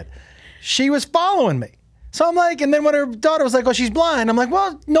blind head. She was following me. So I'm like, and then when her daughter was like, "Oh, she's blind," I'm like,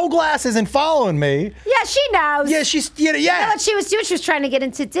 "Well, no glasses and following me." Yeah, she knows. Yeah, she's yeah. You know what she was doing? She was trying to get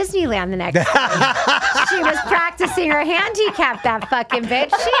into Disneyland the next day. She was practicing her handicap. That fucking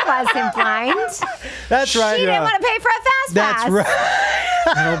bitch. She wasn't blind. That's right. She didn't want to pay for a fast pass. That's right.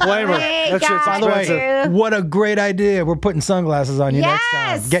 I don't blame her. That shit's By By the expensive. way, what a great idea. We're putting sunglasses on you next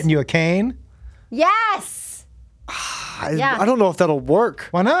time. Yes. Getting you a cane. Yes. Yeah. I don't know if that'll work.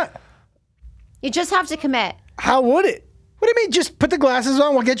 Why not? You just have to commit. How would it? What do you mean? Just put the glasses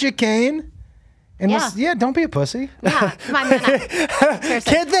on. We'll get you a cane. And Yeah. don't be a pussy. Yeah, come on, man. Seriously.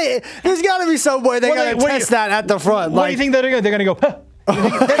 Can't they? There's got to be some way they're going to test that at the front. What do you think they're going to? They're going to go. Huh?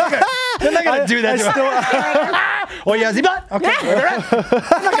 They're not going to do that. Oh yeah, okay. All right.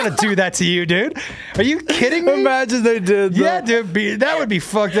 I'm not going to do that to you, dude. Are you kidding me? Imagine they did. Yeah, dude. That would be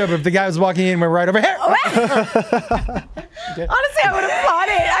fucked up if the guy was walking in and went right over here. Honestly, I would applaud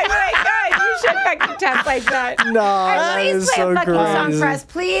it. I'm like, God, you should fucking test like that. No, that Please is play so a fucking song crazy. for us.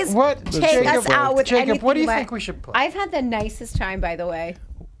 Please What? take us out with Jacob, anything. what do you think we should play? I've had the nicest time, by the way.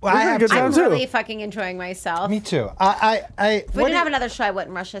 Well, I had a have good to. time I'm too. really fucking enjoying myself. Me too. If we didn't have another show, I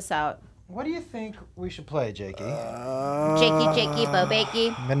wouldn't rush us out. What do you think we should play, Jakey? Jakey, Bo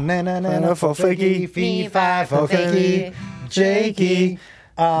Bakey. Banana fo fakey, fee fi fo fakey, Jakey.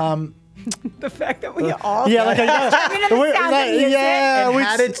 The fact that we all Yeah, like love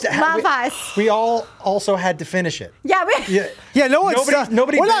us. We all also had to finish it. Yeah, Yeah, no one's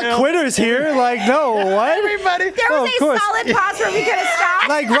Nobody we're not quitters here. Like, no, what? Everybody. there was of a course. solid pause where we could have stopped.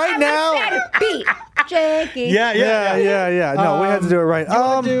 Like, right And we now- said, beat Jakey. Yeah. No, we had to do it right.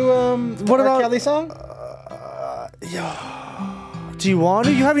 Want to do what R. about- Kelly song? Do you want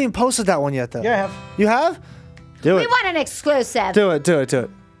to? You haven't even posted that one yet, though. Yeah, I have. You have? Do We it. want an exclusive. Do it.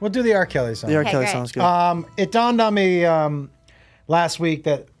 We'll do the R. Kelly song. The R. Okay, Kelly great. sounds good. It dawned on me last week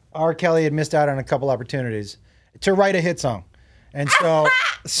that R. Kelly had missed out on a couple opportunities to write a hit song, and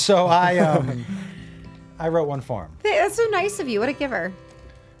so I wrote one for him. Hey, that's so nice of you. What a giver.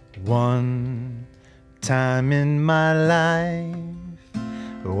 One time in my life,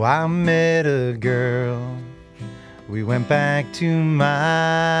 I met a girl. We went back to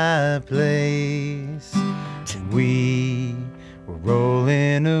my place. We were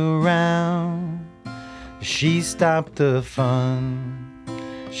rolling around. She stopped the fun.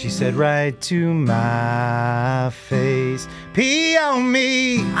 She said right to my face, pee on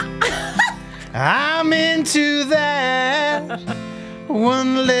me. I'm into that.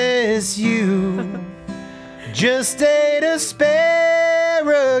 One less you. Just ate asparagus.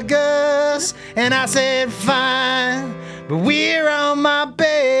 And I said, fine, but we're on my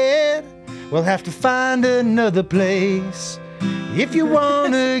bed. We'll have to find another place if you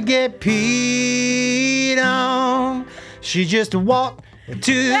want to get peed on. She just walked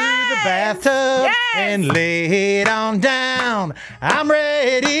to the bathtub and laid on down. I'm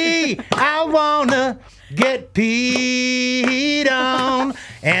ready. I want to get peed on.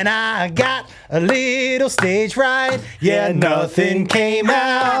 And I got a little stage fright. Yeah, nothing came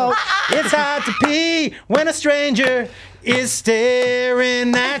out. It's hard to pee when a stranger is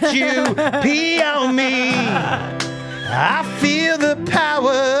staring at you. Pee on me. I feel the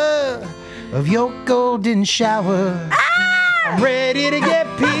power of your golden shower. I'm ready to get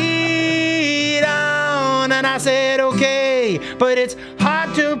peed on. And I said, okay, but it's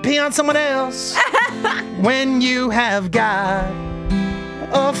hard to pee on someone else when you have got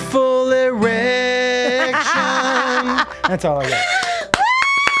a full erection. That's all I got.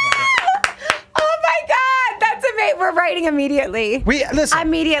 Oh my God, that's amazing. We're writing immediately. We listen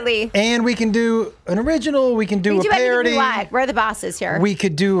Immediately. and we can do an original. We can do We a do anything parody. we want. We're the bosses here. We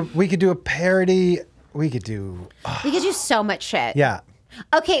could do a parody. We could do We could do so much shit. yeah.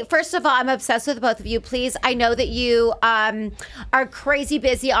 Okay, first of all, I'm obsessed with both of you. Please, I know that you are crazy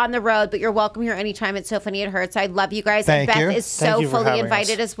busy on the road, but you're welcome here anytime. It's so funny it hurts. I love you guys. Thank and Beth you. is Thank so you for fully having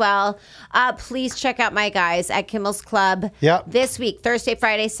invited us. as well. Please check out my guys at Kimmel's Club. Yep. This week, Thursday,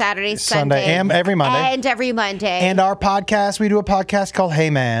 Friday, Saturday, Sunday, Sunday. and every Monday. And every Monday. And our podcast, we do a podcast called Hey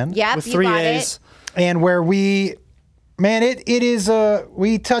Man. Yep, With you 3 got A's. it. And where we, man, it is,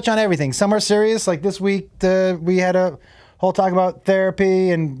 we touch on everything. Some are serious. Like this week, we had a whole talk about therapy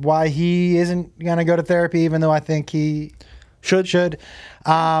and why he isn't going to go to therapy, even though I think he should.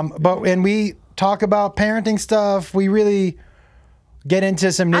 And we talk about parenting stuff. We really get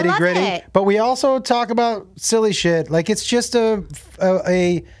into some I nitty love gritty, it. but we also talk about silly shit. Like it's just a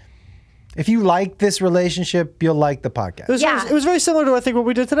if you like this relationship, you'll like the podcast. It was very similar to I think what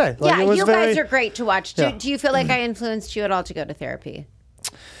we did today. Like, Yeah, it was you very, guys are great to watch. Yeah. Do you feel like I influenced you at all to go to therapy?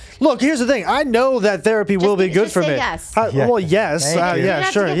 Look, here's the thing. I know that therapy will be good just for say me. yes. Yeah. Well, yes. Thank you. You don't Yeah,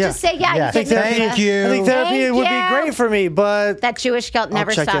 have sure. to Yeah. just say yeah. Yeah. You can Thank you. I think therapy Thank would be you. great for me, but That Jewish guilt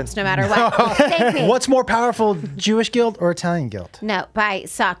never check stops, in. no matter what. Thank me. What's more powerful, Jewish guilt or Italian guilt? No,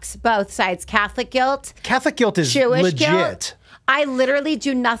 sucks. Both sides. Catholic guilt, Catholic guilt is Jewish legit. guilt. I literally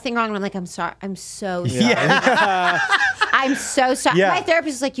do nothing wrong. And I'm like, I'm sorry. I'm so sorry. I'm so sorry. Yeah. My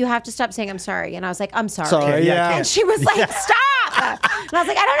therapist was like, you have to stop saying I'm sorry. And I was like, I'm sorry. Sorry, yeah. And she was like, stop. And I was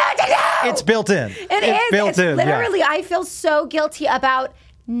like, I don't know what to do. It's built in. It's built in. yeah. Literally, I feel so guilty about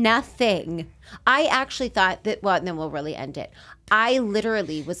nothing. I actually thought that, well, and then we'll really end it. I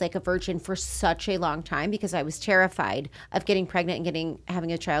literally was like a virgin for such a long time because I was terrified of getting pregnant and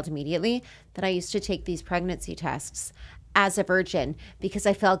having a child immediately that I used to take these pregnancy tests as a virgin because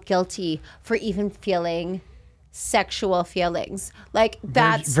I felt guilty for even feeling sexual feelings. Like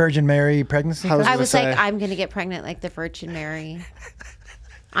that's Virgin Mary pregnancy. How was I gonna was say. like, I'm gonna get pregnant like the Virgin Mary.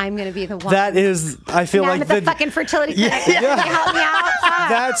 I'm gonna be the one. that is, I feel now I'm like at the fucking fertility clinic. Can you help me out? Fuck.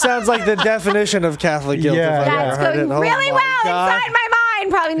 that sounds like the definition of Catholic guilt. Yeah, if I've yeah. ever That's heard going it. Oh really my well God. inside my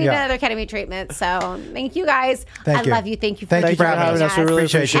mind. Probably need Yeah. another ketamine treatment. So thank you guys. Thank I you. love you. Thank you Thank you for joining having us. We really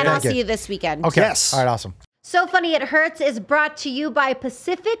Appreciate you. And I'll Thank you. see you this weekend. Okay. Yes. All right. Awesome. So Funny It Hurts is brought to you by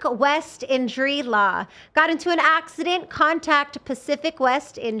Pacific West Injury Law. Got into an accident? Contact Pacific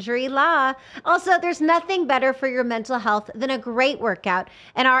West Injury Law. Also, there's nothing better for your mental health than a great workout.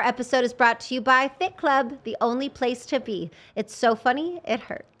 And our episode is brought to you by Fit Club, the only place to be. It's so funny, it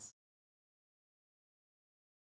hurts.